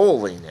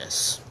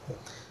 Holiness.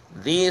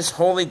 These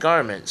holy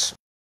garments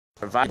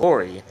provide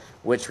glory,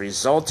 which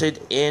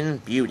resulted in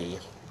beauty.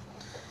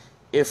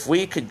 If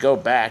we could go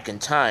back in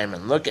time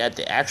and look at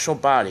the actual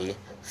body,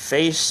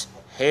 face,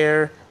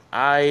 hair,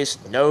 eyes,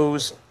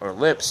 nose, or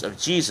lips of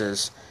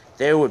Jesus,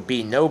 there would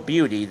be no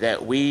beauty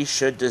that we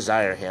should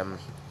desire him.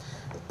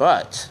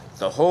 But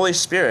the Holy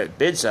Spirit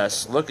bids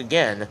us look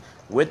again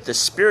with the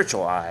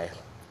spiritual eye.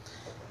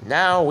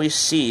 Now we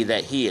see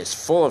that he is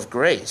full of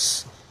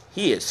grace,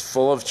 he is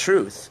full of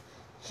truth,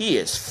 he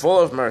is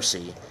full of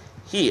mercy,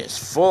 he is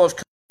full of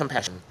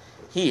compassion,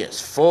 he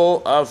is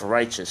full of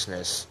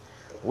righteousness.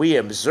 We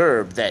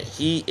observe that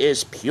he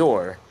is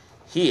pure,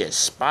 he is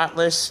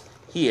spotless,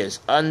 he is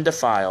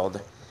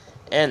undefiled.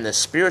 And the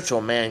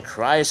spiritual man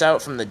cries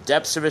out from the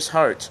depths of his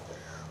heart,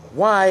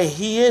 "Why,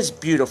 he is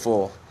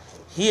beautiful!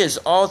 He is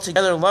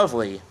altogether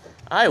lovely!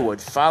 I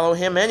would follow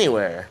him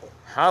anywhere!"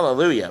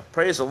 Hallelujah!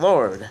 Praise the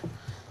Lord!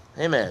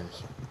 Amen.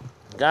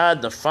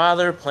 God the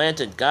Father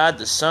planted God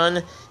the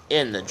Son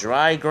in the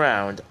dry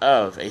ground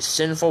of a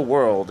sinful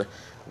world,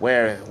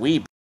 where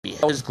we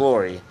beheld his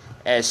glory,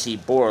 as he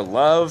bore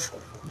love,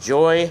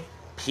 joy,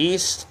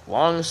 peace,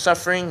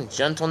 long-suffering,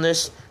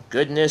 gentleness,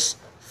 goodness,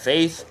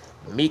 faith,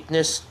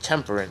 meekness,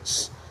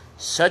 temperance,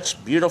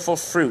 such beautiful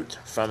fruit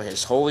from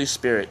his Holy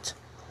Spirit.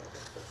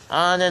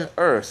 On an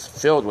earth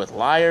filled with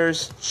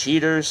liars,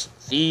 cheaters,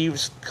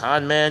 thieves,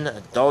 conmen,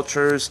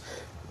 adulterers,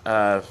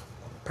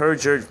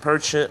 perjured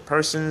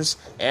persons,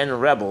 and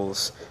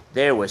rebels,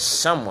 there was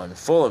someone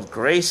full of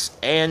grace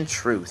and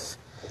truth.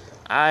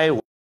 I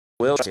will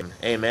trust him.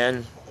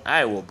 Amen.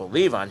 I will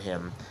believe on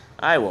him.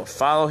 I will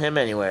follow him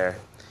anywhere.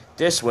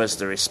 This was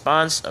the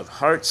response of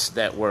hearts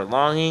that were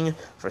longing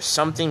for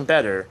something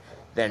better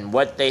than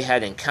what they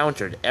had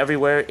encountered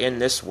everywhere in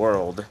this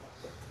world.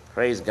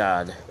 Praise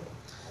God.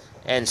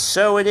 And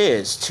so it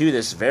is to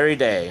this very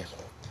day.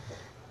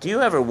 Do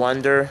you ever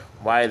wonder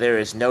why there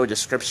is no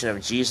description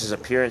of Jesus'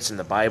 appearance in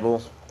the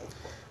Bible?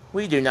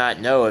 We do not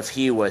know if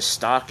he was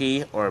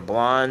stocky or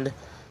blonde,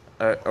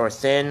 or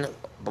thin,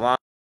 blonde,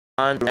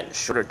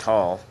 short or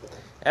tall.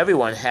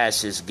 Everyone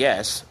has his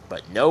guess,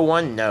 but no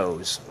one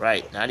knows.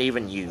 Right, not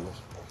even you.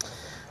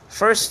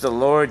 First, the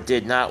Lord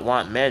did not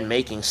want men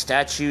making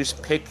statues,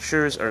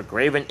 pictures, or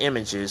graven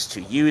images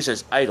to use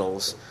as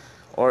idols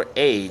or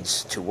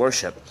aids to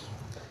worship.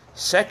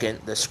 Second,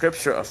 the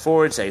Scripture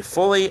affords a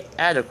fully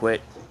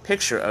adequate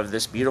picture of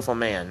this beautiful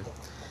man.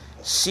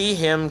 See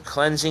him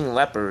cleansing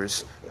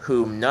lepers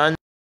whom none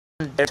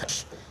dared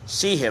touch.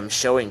 See him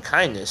showing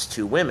kindness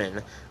to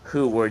women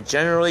who were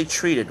generally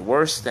treated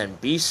worse than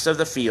beasts of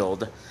the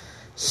field.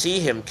 See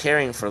him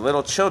caring for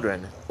little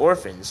children,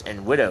 orphans,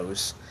 and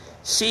widows.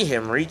 See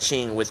him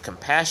reaching with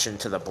compassion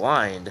to the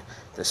blind,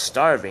 the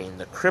starving,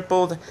 the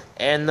crippled,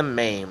 and the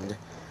maimed.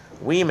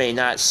 We may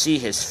not see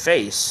his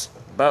face,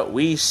 but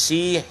we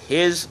see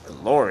his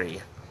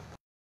glory.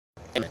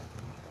 Amen.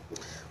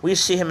 We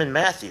see him in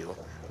Matthew.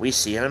 We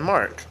see him in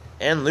Mark,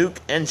 and Luke,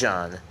 and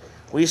John.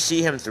 We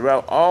see him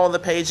throughout all the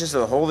pages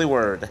of the Holy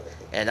Word.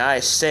 And I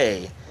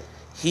say,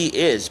 he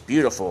is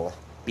beautiful.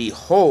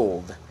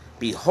 Behold,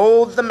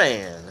 behold the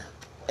man.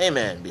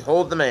 Amen.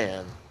 Behold the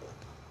man.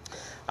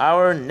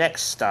 Our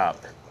next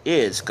stop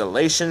is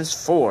Galatians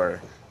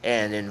 4,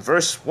 and in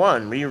verse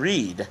 1 we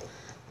read,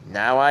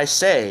 "Now I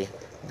say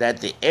that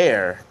the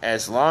heir,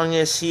 as long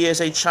as he is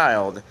a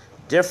child,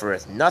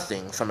 differeth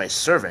nothing from a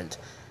servant,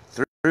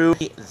 though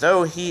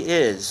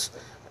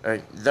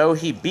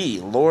he be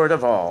Lord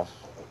of all."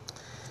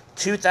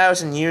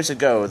 2,000 years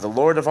ago, the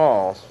Lord of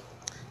all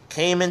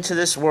came into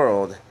this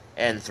world,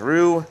 and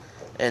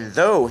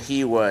though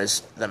he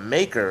was the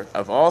maker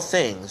of all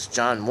things,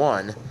 John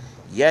 1,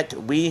 yet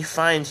we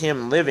find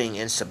him living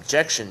in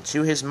subjection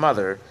to his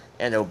mother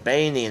and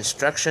obeying the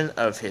instruction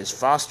of his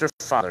foster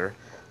father,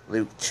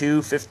 Luke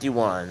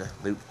 2:51.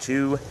 Luke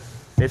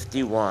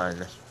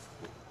 2:51.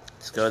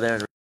 Let's go there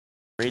and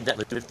read that.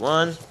 Luke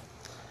 2:51.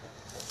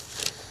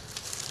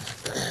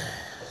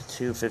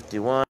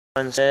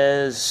 2:51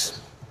 says,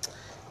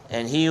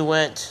 "And he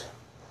went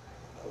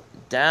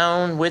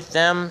down with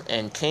them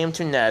and came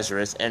to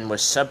Nazareth and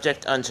was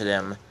subject unto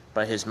them,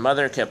 but his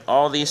mother kept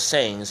all these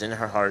sayings in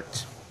her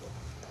heart."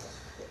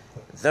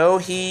 Though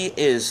he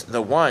is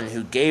the one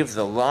who gave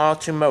the law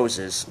to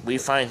Moses, we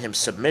find him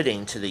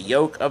submitting to the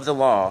yoke of the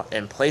law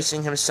and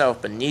placing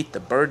himself beneath the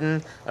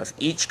burden of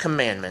each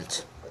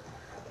commandment,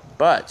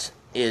 but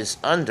is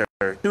under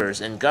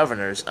tutors and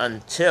governors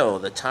until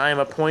the time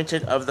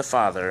appointed of the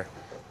Father.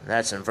 And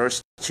that's in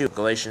verse 2 of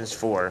Galatians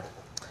 4.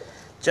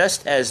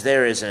 Just as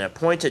there is an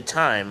appointed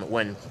time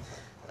when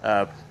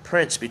a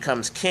prince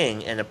becomes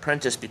king and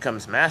apprentice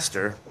becomes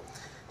master,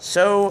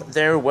 So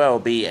there will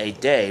be a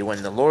day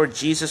when the Lord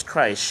Jesus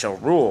Christ shall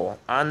rule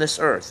on this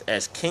earth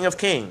as King of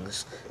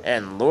kings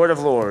and Lord of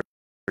lords.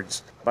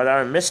 But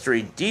our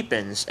mystery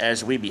deepens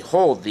as we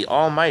behold the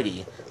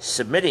Almighty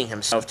submitting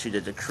himself to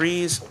the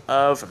decrees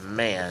of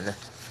man.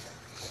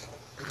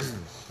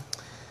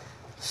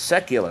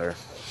 Secular,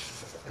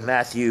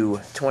 Matthew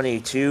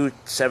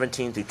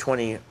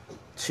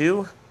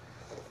 22:17-22,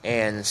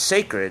 and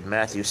sacred,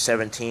 Matthew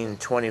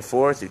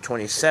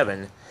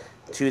 17:24-27,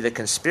 to the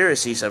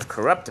conspiracies of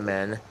corrupt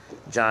men,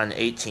 John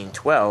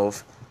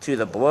 18:12, to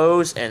the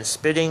blows and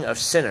spitting of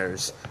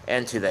sinners,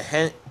 and to the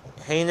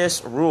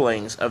heinous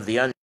rulings of the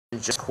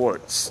unjust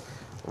courts,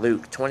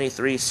 Luke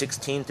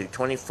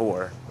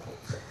 23:16-24.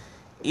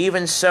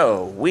 Even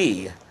so,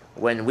 we,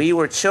 when we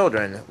were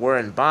children, were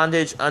in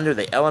bondage under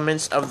the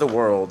elements of the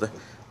world.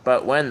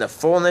 But when the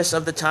fullness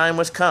of the time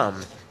was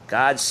come,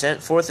 God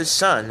sent forth his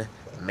Son,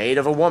 made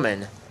of a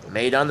woman,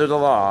 made under the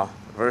law.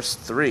 Verse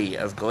 3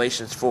 of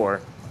Galatians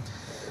 4.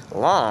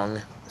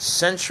 Long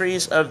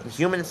centuries of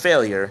human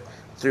failure,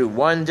 through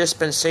one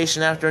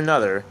dispensation after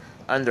another,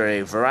 under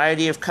a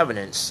variety of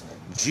covenants,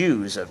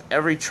 Jews of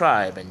every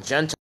tribe and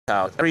Gentiles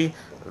of every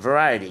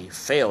variety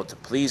failed to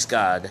please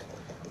God.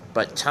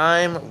 But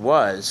time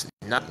was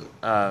not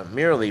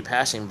merely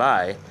passing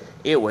by,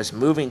 it was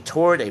moving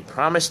toward a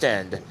promised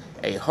end,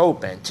 a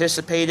hope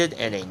anticipated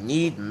and a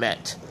need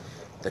met,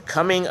 the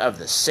coming of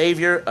the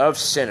Savior of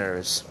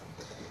sinners.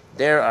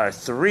 There are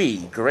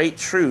three great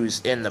truths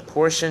in the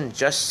portion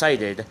just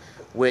cited,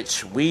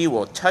 which we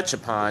will touch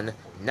upon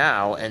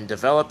now and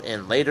develop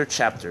in later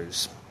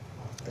chapters.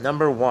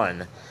 Number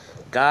 1,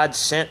 God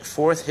sent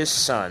forth his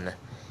Son.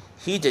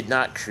 He did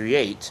not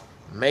create,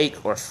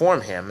 make, or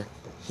form him.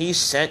 He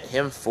sent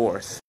him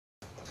forth.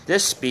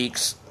 This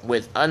speaks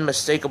with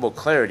unmistakable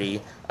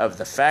clarity of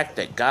the fact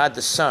that God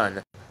the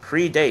Son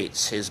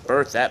predates his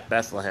birth at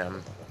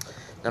Bethlehem.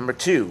 Number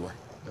 2,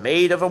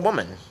 made of a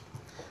woman.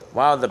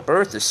 While the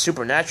birth is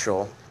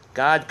supernatural,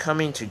 God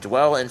coming to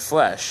dwell in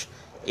flesh,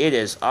 it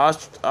is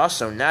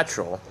also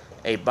natural,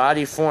 a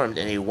body formed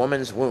in a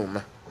woman's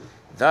womb.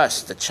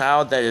 Thus, the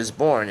child that is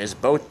born is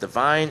both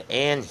divine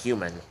and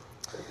human.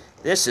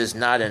 This is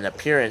not an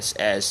appearance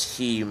as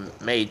he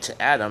made to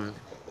Adam,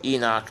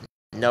 Enoch,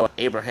 Noah,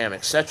 Abraham,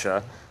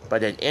 etc.,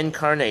 but an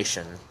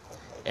incarnation.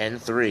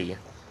 And 3,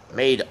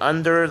 made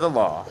under the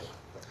law.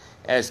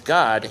 As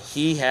God,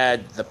 he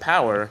had the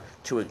power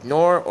to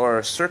ignore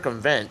or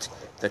circumvent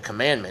the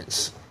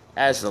commandments.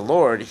 As the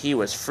Lord, he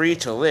was free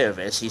to live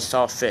as he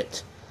saw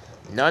fit.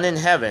 None in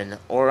heaven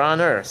or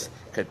on earth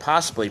could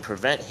possibly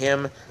prevent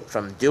him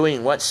from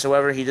doing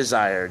whatsoever he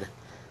desired.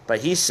 But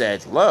he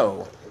said,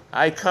 Lo,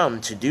 I come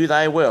to do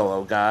thy will,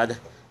 O God,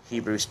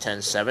 Hebrews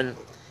 10:7,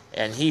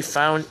 and he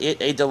found it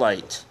a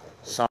delight,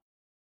 Psalm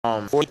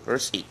 40,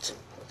 verse 8.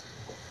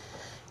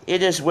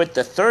 It is with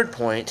the third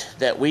point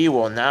that we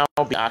will now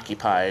be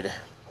occupied.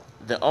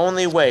 The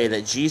only way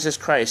that Jesus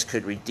Christ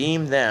could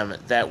redeem them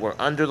that were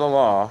under the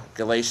law,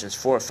 Galatians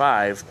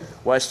 4:5,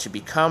 was to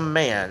become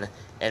man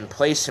and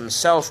place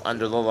himself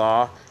under the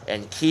law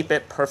and keep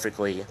it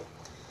perfectly.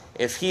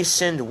 If he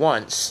sinned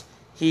once,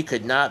 he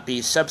could not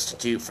be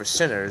substitute for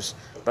sinners,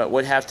 but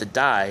would have to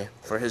die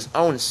for his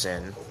own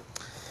sin.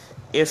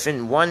 If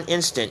in one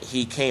instant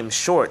he came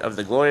short of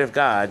the glory of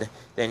God,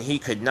 then he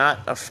could not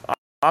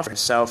offer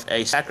himself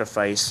a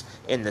sacrifice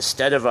in the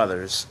stead of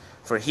others,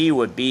 for he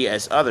would be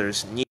as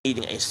others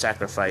needing a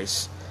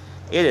sacrifice.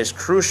 It is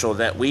crucial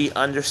that we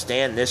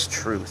understand this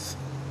truth.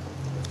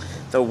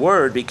 The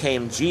Word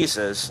became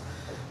Jesus,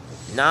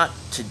 not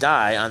to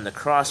die on the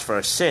cross for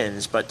our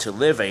sins, but to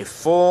live a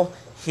full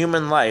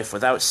human life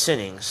without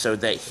sinning, so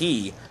that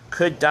he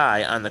could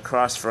die on the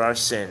cross for our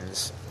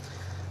sins.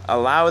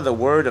 Allow the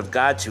Word of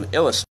God to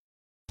illustrate.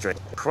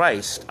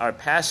 Christ, our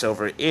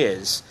Passover,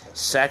 is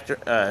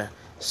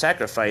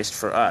sacrificed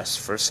for us,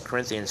 1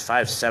 Corinthians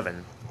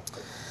 5:7.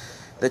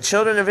 The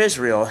children of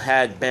Israel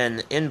had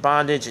been in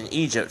bondage in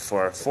Egypt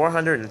for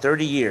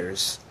 430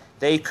 years.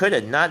 They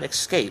could not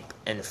escape,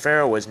 and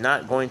Pharaoh was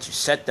not going to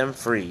set them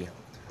free.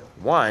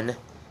 1,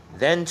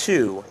 then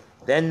 2,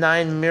 then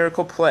 9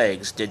 miracle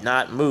plagues did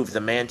not move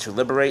the man to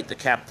liberate the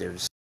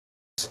captives.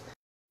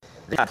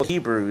 The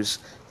Hebrews,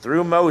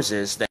 through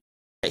Moses, that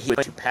he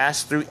was to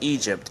pass through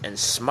Egypt and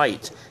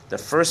smite the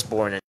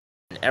firstborn in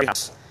every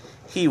house.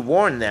 He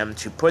warned them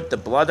to put the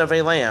blood of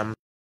a lamb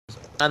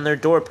on their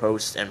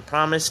doorposts and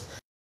promised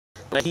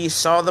when he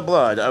saw the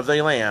blood of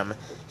the lamb,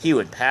 he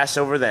would pass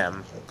over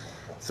them.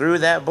 Through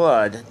that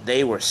blood,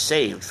 they were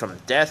saved from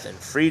death and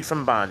freed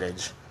from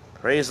bondage.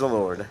 Praise the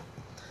Lord.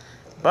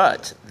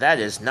 But that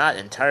is not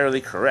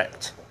entirely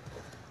correct.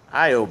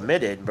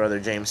 Brother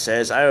James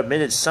says, I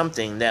omitted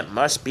something that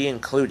must be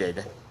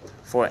included.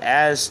 For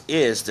as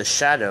is the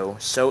shadow,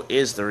 so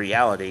is the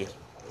reality.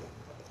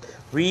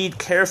 Read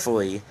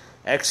carefully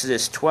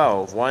Exodus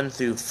 12,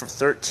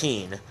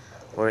 1-13,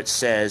 where it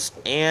says,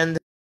 And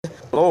the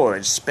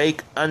Lord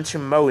spake unto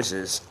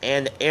Moses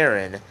and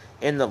Aaron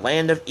in the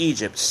land of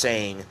Egypt,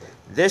 saying,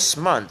 This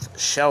month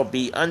shall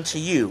be unto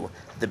you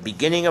the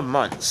beginning of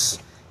months.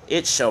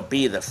 it shall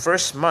be the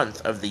first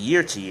month of the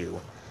year to you.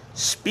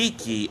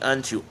 Speak ye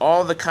unto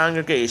all the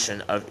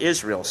congregation of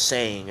Israel,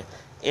 saying,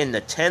 In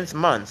the 10th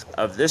month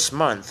of this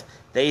month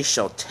they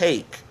shall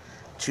take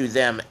to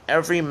them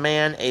every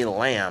man a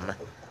lamb,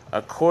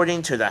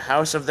 according to the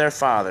house of their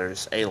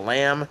fathers, a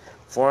lamb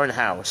for an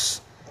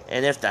house.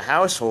 And if the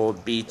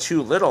household be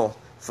too little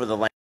for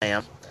the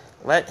lamb,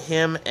 let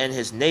him and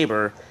his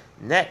neighbor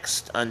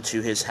next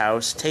unto his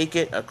house take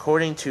it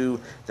according to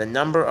the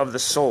number of the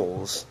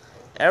souls.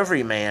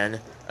 Every man,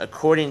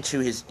 according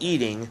to his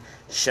eating,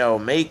 shall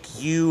make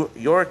you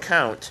your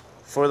count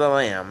for the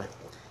lamb.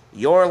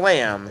 Your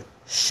lamb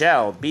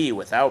shall be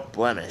without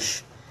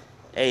blemish.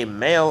 A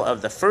male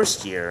of the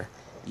first year,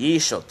 ye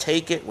shall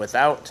take it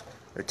out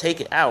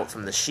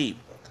from the sheep,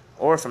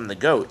 or from the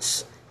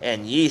goats,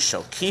 and ye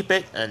shall keep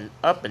it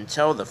up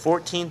until the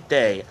 14th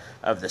day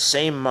of the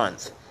same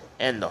month,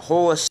 and the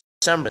whole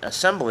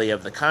assembly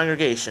of the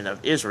congregation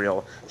of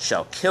Israel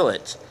shall kill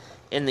it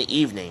in the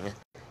evening,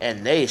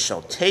 and they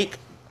shall take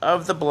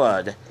of the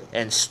blood,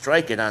 and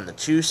strike it on the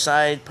 2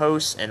 side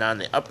posts and on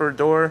the upper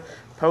door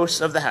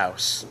posts of the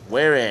house,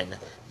 wherein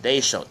they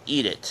shall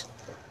eat it.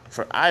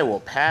 For I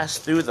will pass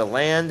through the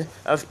land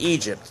of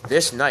Egypt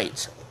this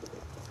night,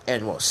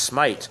 and will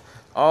smite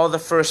all the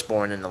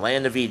firstborn in the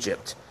land of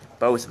Egypt,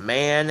 both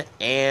man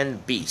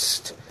and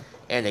beast.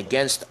 And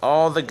against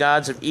all the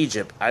gods of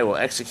Egypt I will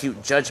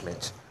execute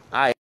judgment.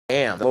 I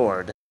am the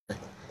Lord.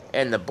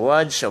 And the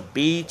blood shall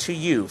be to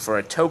you for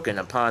a token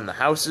upon the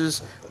houses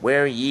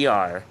where ye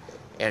are.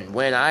 And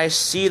when I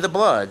see the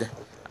blood,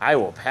 I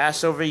will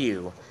pass over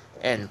you,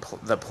 and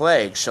the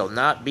plague shall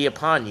not be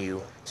upon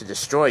you to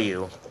destroy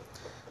you,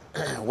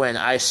 when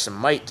I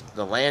smite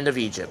the land of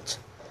Egypt.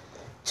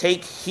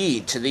 Take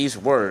heed to these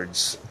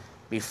words.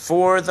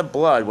 Before the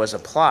blood was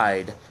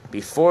applied,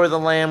 before the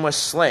lamb was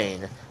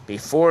slain,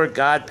 before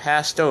God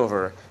passed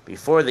over,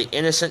 before the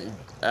innocent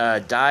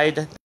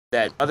died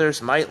that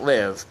others might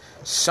live,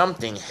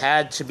 something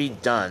had to be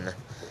done.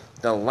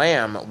 The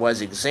lamb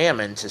was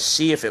examined to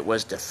see if it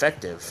was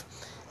defective.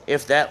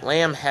 If that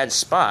lamb had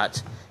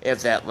spot,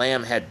 if that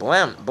lamb had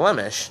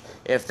blemish,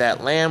 if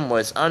that lamb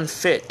was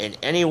unfit in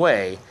any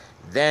way,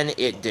 then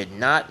it did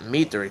not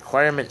meet the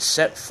requirements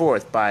set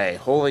forth by a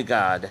holy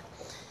God.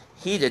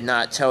 He did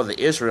not tell the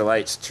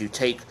Israelites to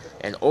take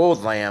an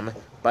old lamb,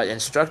 but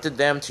instructed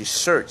them to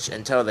search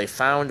until they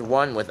found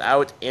one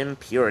without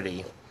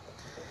impurity.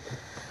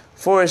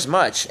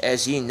 Forasmuch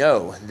as ye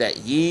know that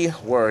ye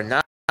were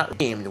not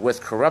redeemed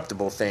with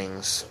corruptible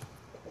things,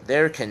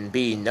 there can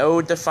be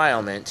no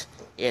defilement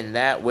in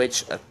that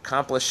which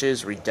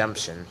accomplishes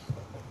redemption,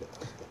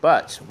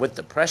 but with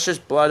the precious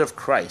blood of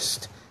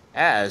Christ,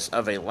 as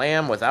of a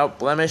lamb without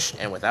blemish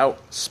and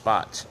without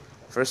spot.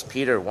 1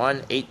 Peter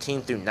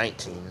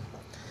 1:18-19.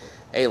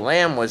 A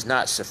lamb was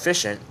not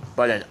sufficient,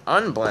 but an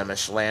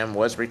unblemished lamb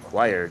was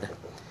required.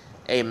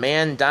 A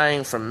man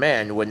dying for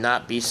men would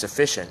not be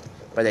sufficient,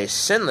 but a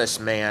sinless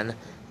man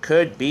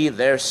could be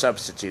their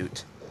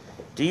substitute.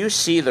 Do you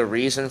see the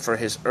reason for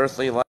his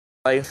earthly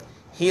life?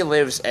 He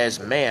lives as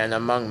man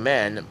among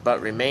men, but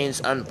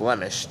remains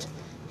unblemished.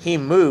 He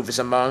moves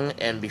among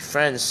and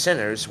befriends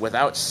sinners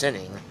without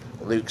sinning.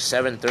 Luke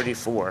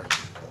 7:34.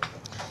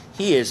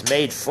 He is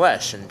made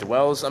flesh and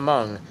dwells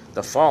among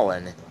the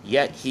fallen,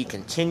 yet he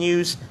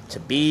continues to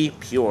be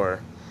pure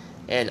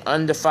and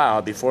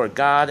undefiled before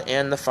God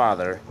and the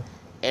Father.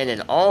 And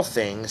in all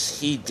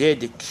things he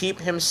did keep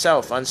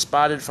himself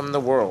unspotted from the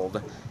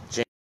world.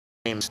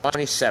 James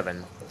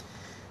 1:27.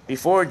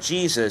 Before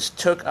Jesus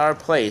took our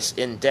place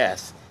in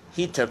death,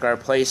 he took our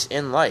place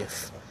in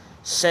life.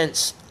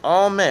 Since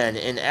all men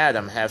in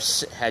Adam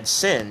had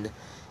sinned,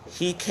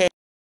 he came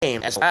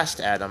as the last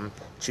Adam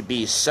to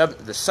be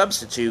the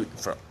substitute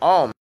for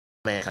all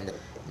mankind,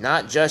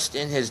 not just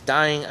in his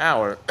dying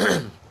hour,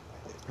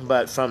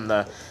 but from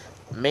the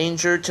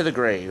manger to the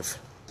grave.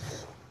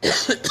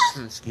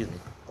 Excuse me.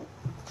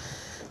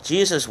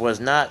 Jesus was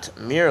not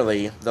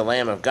merely the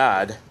Lamb of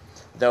God,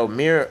 though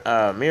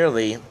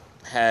merely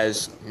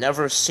has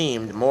never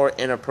seemed more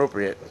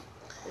inappropriate,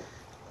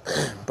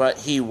 but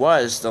he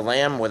was the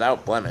Lamb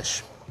without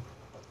blemish.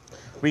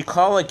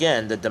 Recall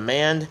again the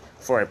demand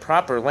for a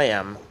proper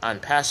lamb on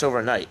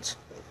Passover night.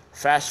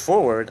 Fast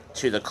forward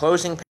to the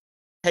closing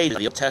page of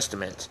the Old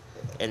Testament.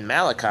 In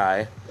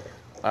Malachi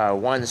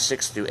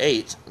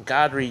 1:6-8,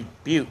 God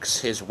rebukes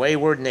his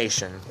wayward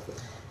nation.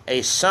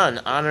 A son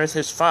honoreth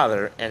his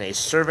father, and a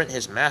servant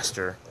his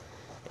master.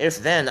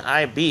 If then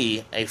I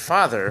be a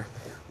father,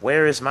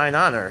 where is mine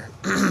honor?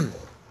 And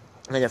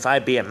if I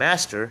be a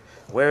master,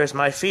 where is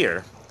my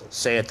fear?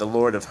 Saith the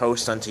Lord of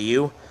hosts unto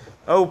you,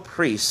 O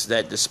priests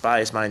that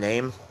despise my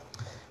name.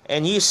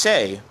 And ye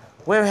say,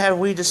 Where have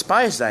we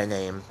despised thy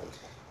name?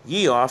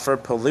 Ye offer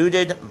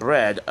polluted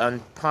bread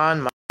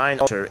upon mine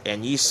altar,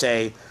 and ye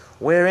say,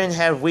 Wherein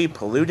have we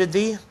polluted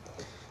thee?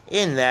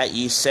 In that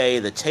ye say,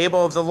 The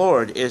table of the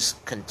Lord is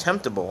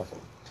contemptible.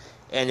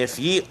 And if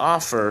ye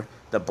offer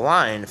the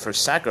blind for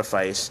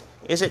sacrifice,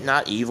 is it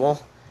not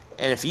evil?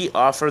 And if ye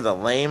offer the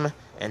lame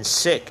and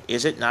sick,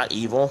 is it not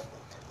evil?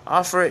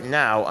 Offer it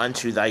now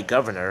unto thy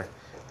governor.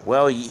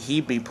 Will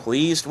he be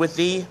pleased with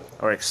thee,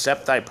 or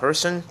accept thy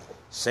person?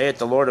 Saith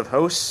the Lord of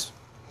hosts.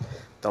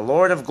 The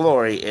Lord of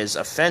glory is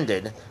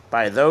offended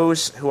by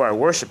those who are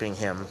worshipping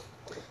him.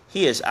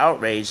 He is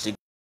outraged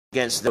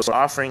against those who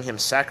are offering him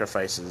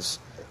sacrifices.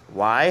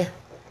 Why?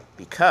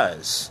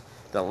 Because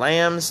the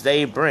lambs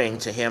they bring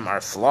to him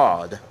are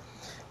flawed,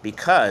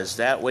 because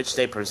that which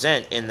they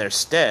present in their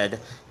stead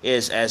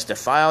is as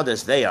defiled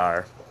as they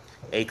are.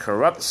 A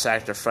corrupt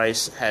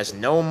sacrifice has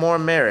no more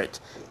merit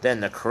than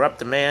the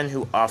corrupt man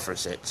who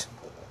offers it.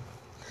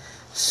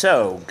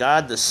 So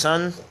God the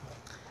Son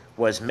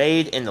was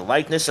made in the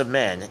likeness of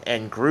men,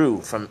 and grew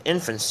from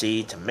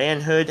infancy to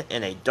manhood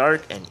in a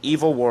dark and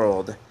evil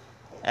world.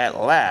 At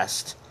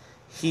last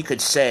he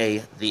could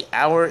say, "The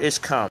hour is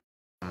come."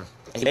 And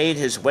he made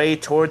his way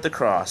toward the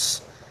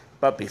cross.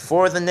 But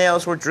before the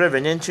nails were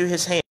driven into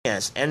his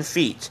hands and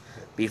feet,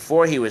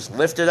 before he was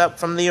lifted up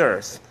from the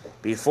earth,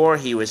 before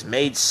he was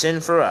made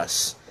sin for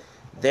us,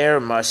 there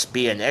must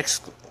be an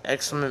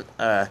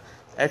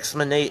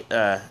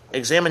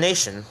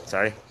examination.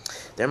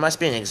 There must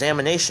be an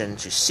examination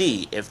to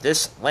see if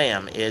this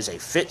lamb is a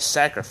fit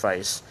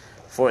sacrifice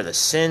for the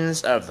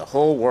sins of the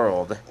whole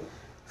world.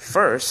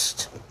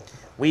 First,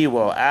 we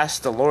will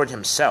ask the Lord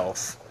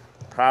himself.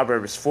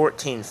 Proverbs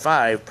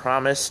 14:5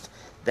 promised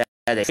that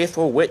a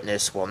faithful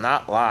witness will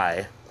not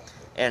lie,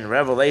 and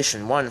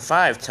Revelation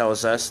 1:5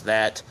 tells us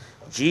that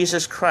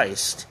Jesus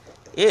Christ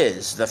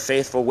is the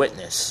faithful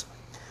witness.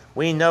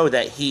 We know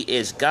that he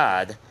is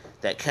God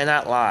that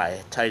cannot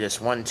lie, Titus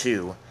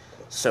 1:2.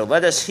 So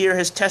let us hear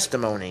his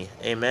testimony.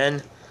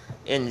 Amen.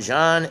 In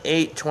John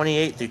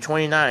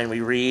 8:28-29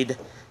 we read,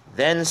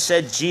 Then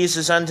said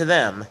Jesus unto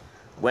them,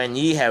 When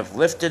ye have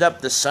lifted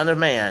up the Son of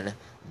Man,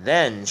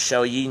 then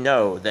shall ye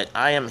know that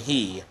I am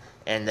he,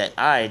 and that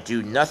I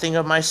do nothing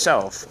of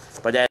myself,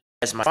 but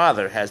as my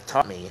Father has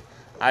taught me,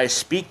 I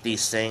speak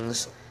these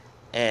things,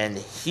 and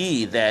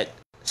he that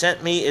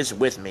sent me is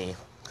with me.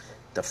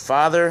 The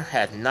Father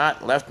hath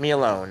not left me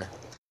alone,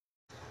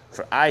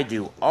 for I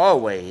do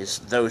always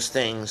those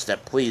things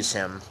that please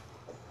him.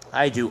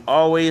 I do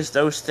always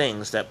those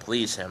things that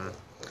please him.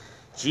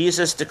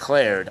 Jesus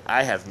declared,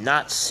 I have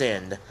not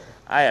sinned.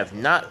 I have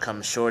not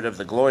come short of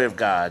the glory of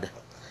God.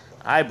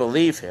 I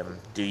believe him.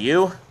 Do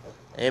you?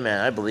 Amen.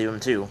 I believe him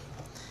too.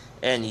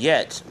 And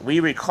yet we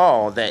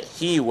recall that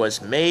he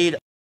was made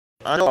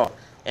under law,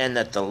 and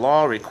that the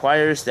law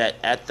requires that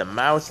at the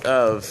mouth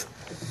of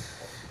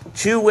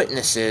 2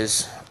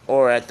 witnesses,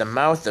 or at the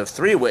mouth of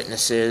 3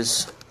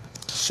 witnesses,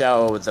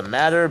 shall the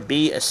matter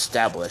be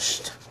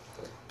established.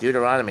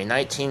 Deuteronomy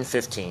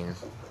 19:15.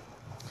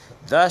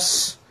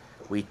 Thus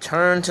we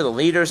turn to the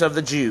leaders of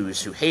the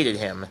Jews who hated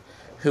him,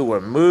 who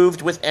were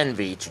moved with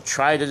envy to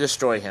try to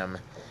destroy him.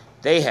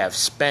 They have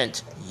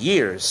spent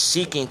years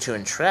seeking to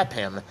entrap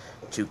him,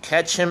 to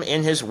catch him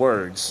in his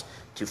words,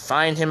 to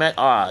find him at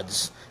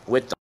odds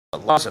with the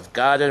laws of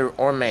God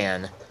or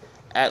man.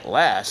 At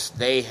last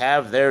they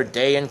have their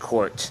day in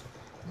court.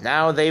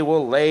 Now they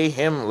will lay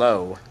him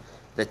low.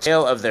 The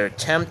tale of their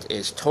attempt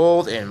is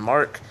told in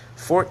Mark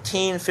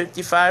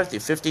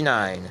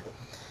 14:55-59.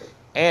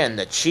 And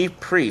the chief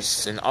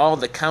priests and all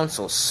the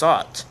council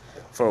sought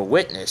for a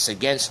witness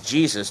against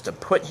Jesus to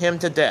put him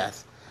to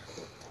death,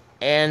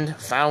 and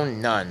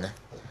found none.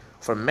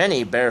 For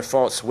many bare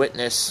false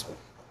witness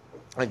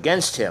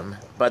against him,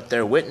 but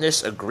their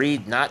witness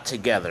agreed not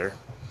together.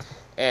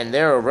 And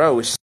there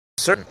arose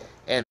certain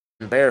and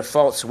bare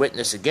false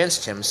witness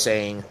against him,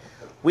 saying,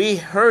 We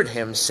heard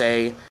him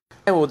say,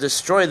 I will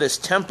destroy this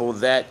temple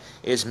that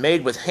is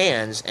made with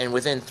hands, and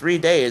within 3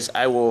 days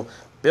I will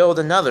build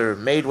another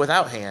made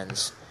without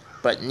hands.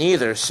 But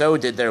neither so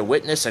did their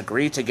witness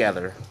agree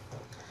together.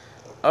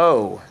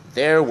 Oh,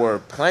 there were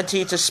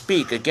plenty to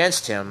speak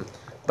against him,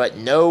 but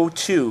no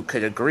 2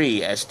 could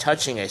agree as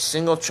touching a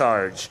single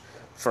charge,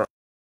 for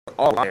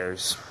all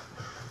liars.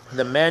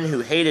 The men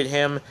who hated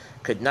him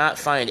could not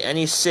find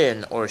any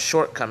sin or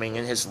shortcoming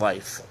in his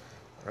life.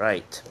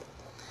 Right.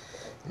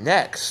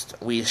 Next,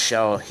 we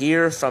shall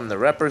hear from the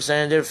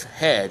representative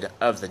head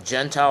of the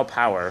Gentile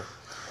power.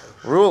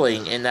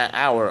 Ruling in that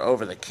hour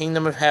over the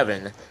kingdom of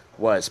heaven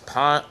was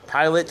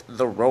Pilate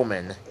the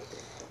Roman.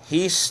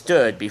 He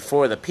stood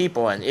before the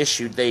people and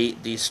issued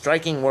these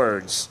striking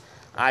words,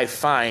 I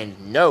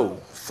find no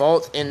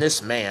fault in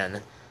this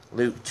man.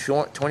 Luke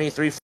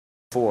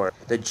 23:4.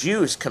 The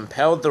Jews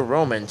compelled the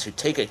Roman to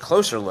take a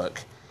closer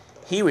look.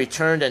 He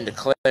returned and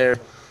declared,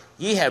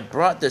 Ye have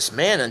brought this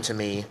man unto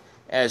me,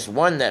 as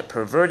one that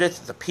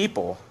perverteth the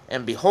people,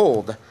 and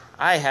behold,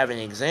 I, having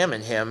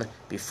examined him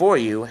before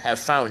you, have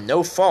found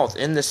no fault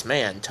in this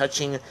man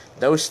touching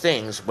those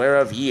things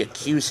whereof ye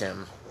accuse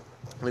him.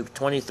 Luke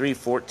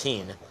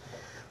 23:14.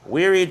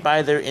 Wearied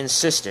by their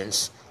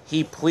insistence,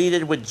 he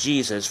pleaded with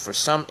Jesus for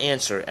some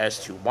answer as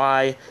to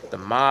why the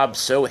mob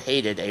so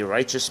hated a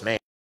righteous man.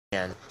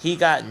 He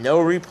got no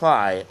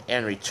reply,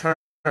 and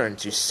returned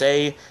to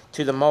say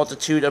to the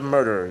multitude of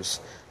murderers,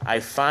 I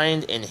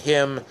find in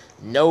him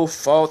no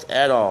fault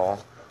at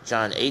all.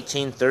 John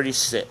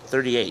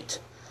 18:38.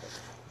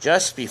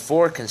 Just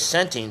before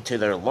consenting to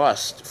their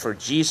lust for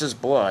Jesus'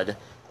 blood,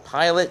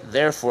 Pilate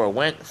therefore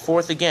went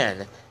forth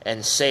again,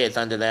 and saith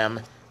unto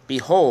them,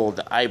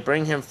 Behold, I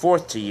bring him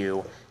forth to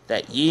you,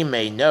 that ye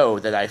may know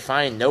that I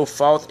find no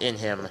fault in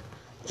him.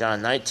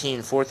 John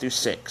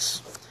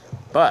 19:4-6.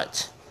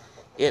 But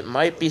it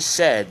might be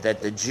said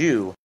that the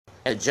Jew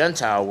and the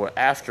Gentile were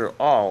after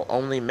all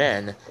only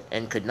men,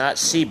 and could not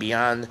see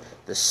beyond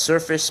the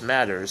surface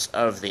matters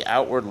of the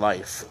outward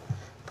life.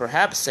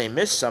 Perhaps they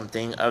missed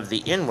something of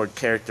the inward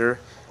character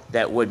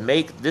that would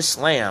make this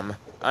lamb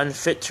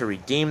unfit to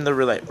redeem the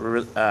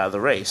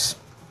race.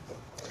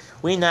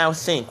 We now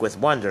think with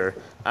wonder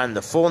on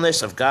the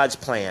fullness of God's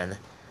plan,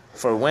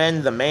 for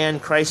when the man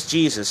Christ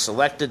Jesus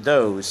selected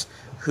those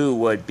who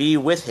would be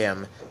with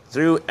him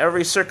through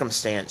every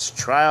circumstance,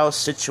 trial,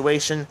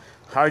 situation,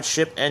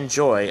 hardship, and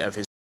joy of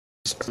his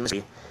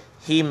ministry,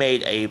 he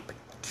made a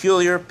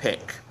peculiar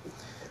pick.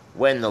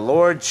 When the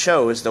Lord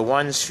chose the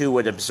ones who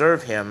would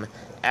observe him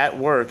at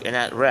work and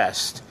at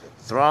rest,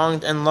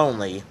 thronged and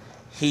lonely,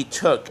 he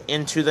took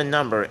into the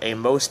number a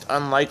most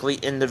unlikely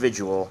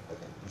individual,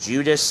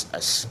 Judas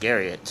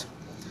Iscariot.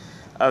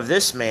 Of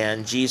this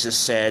man Jesus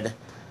said,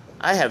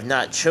 I have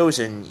not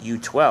chosen you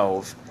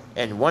 12,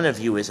 and one of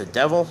you is a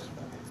devil.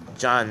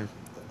 John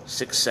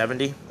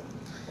 6:70.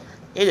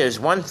 It is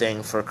one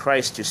thing for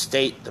Christ to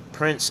state, the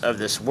prince of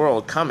this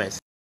world cometh,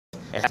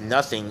 and hath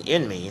nothing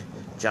in me.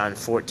 John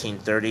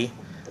 14:30.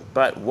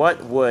 But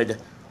what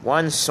would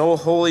one so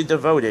wholly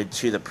devoted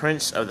to the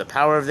prince of the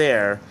power of the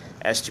air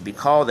as to be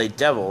called a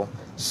devil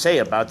say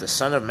about the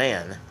Son of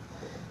Man?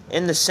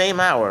 In the same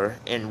hour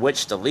in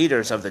which the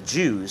leaders of the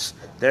Jews,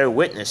 their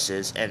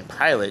witnesses, and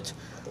Pilate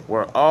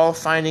were all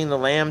finding the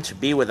Lamb to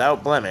be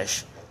without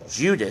blemish,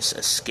 Judas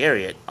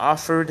Iscariot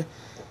offered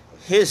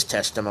his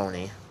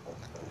testimony.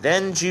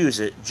 Then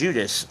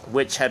Judas,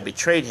 which had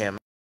betrayed him,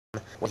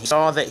 when he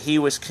saw that he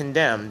was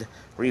condemned,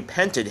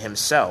 repented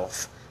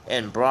himself,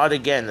 and brought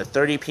again the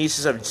 30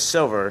 pieces of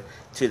silver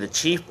to the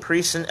chief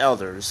priests and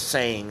elders,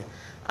 saying,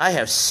 I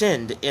have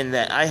sinned in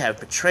that I have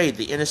betrayed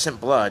the innocent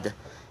blood.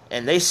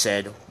 And they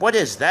said, What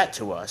is that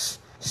to us?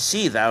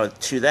 See thou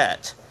to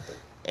that.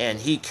 And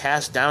he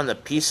cast down the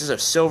pieces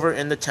of silver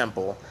in the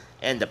temple,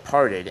 and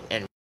departed,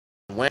 and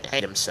went and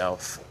hanged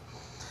himself.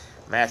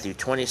 Matthew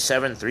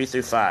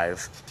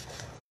 27:3-5.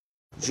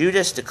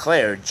 Judas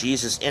declared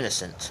Jesus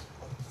innocent.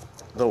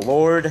 The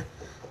Lord,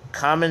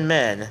 common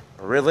men,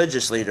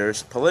 religious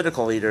leaders,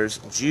 political leaders,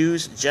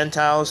 Jews,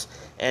 Gentiles,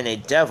 and a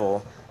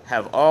devil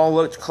have all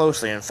looked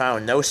closely and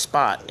found no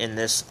spot in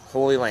this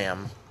holy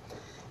Lamb.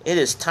 It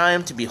is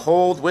time to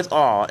behold with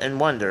awe and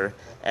wonder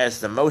as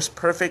the most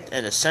perfect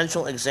and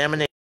essential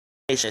examination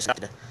is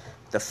done.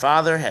 The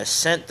Father has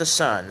sent the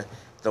Son,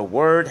 the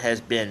Word has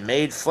been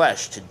made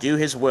flesh to do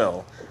his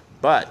will,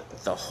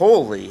 but the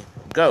Holy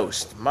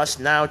Ghost must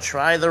now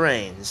try the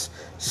reins,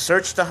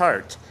 search the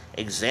heart,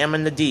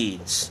 examine the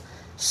deeds,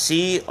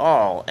 see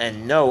all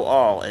and know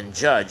all, and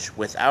judge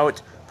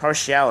without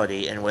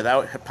partiality and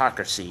without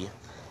hypocrisy.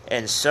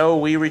 And so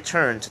we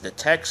return to the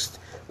text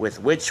with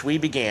which we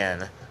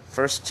began,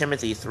 1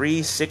 Timothy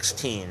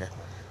 3:16,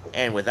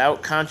 and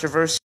without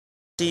controversy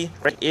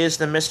is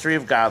the mystery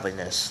of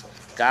godliness.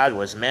 God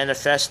was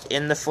manifest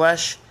in the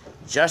flesh,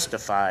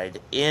 justified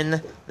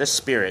in the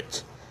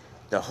Spirit.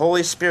 The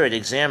Holy Spirit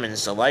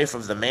examines the life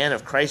of the man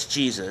of Christ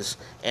Jesus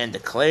and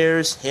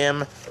declares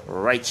him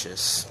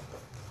righteous.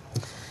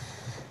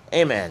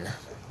 Amen.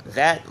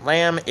 That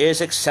lamb is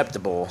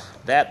acceptable.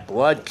 That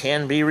blood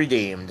can be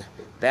redeemed.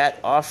 That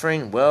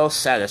offering will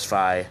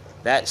satisfy.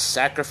 That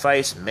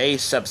sacrifice may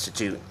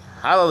substitute.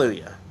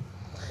 Hallelujah.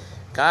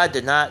 God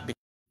did not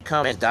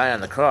become and die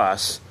on the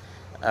cross.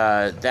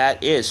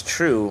 That is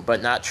true,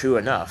 but not true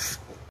enough.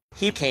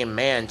 He became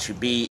man to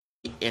be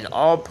in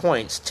all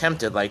points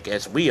tempted like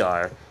as we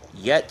are,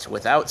 yet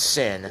without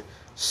sin,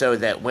 so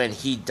that when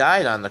he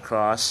died on the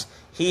cross,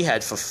 he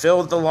had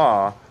fulfilled the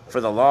law for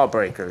the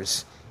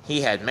lawbreakers.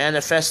 He had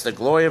manifest the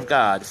glory of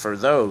God for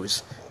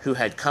those who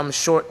had come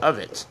short of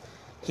it.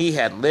 He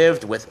had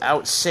lived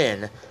without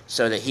sin,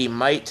 so that he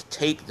might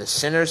take the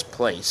sinner's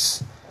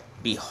place.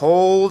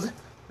 Behold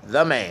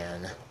the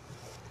man.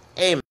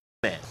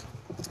 Amen.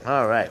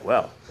 All right,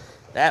 well,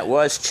 that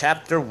was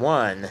chapter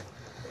 1.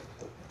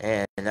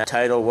 And that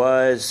title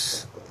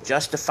was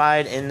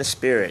Justified in the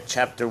Spirit,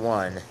 chapter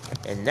 1.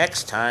 And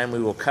next time we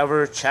will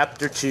cover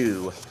chapter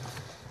 2,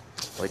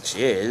 which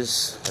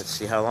is, let's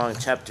see how long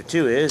chapter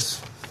 2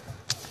 is.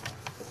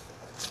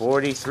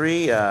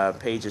 43,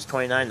 pages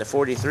 29 to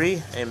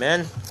 43.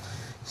 Amen.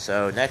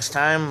 So next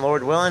time,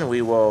 Lord willing,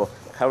 we will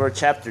cover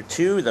chapter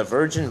 2, the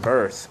virgin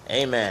birth.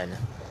 Amen.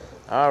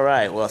 All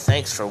right, well,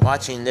 thanks for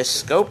watching this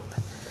scope.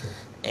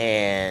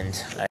 And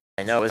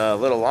I know it was a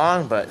little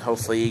long, but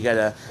hopefully you got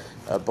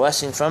a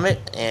blessing from it.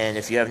 And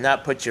if you have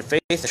not put your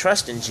faith and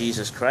trust in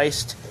Jesus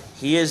Christ,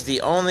 he is the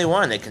only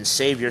one that can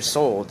save your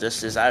soul.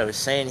 Just as I was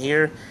saying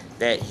here,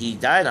 that he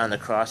died on the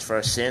cross for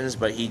our sins,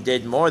 but he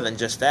did more than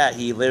just that.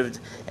 He lived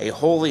a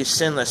holy,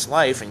 sinless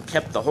life and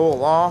kept the whole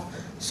law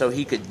so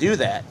he could do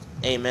that.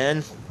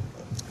 Amen.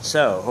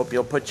 So, hope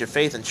you'll put your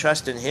faith and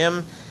trust in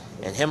him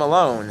and him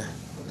alone.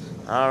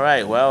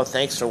 Alright, well,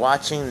 thanks for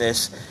watching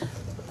this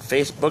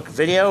Facebook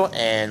video,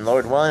 and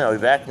Lord willing, I'll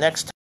be back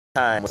next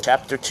time with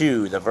Chapter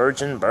 2, The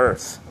Virgin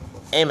Birth.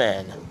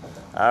 Amen.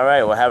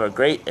 Alright, well, have a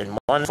great and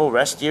wonderful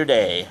rest of your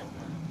day.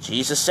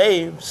 Jesus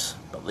saves.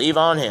 Believe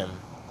on Him.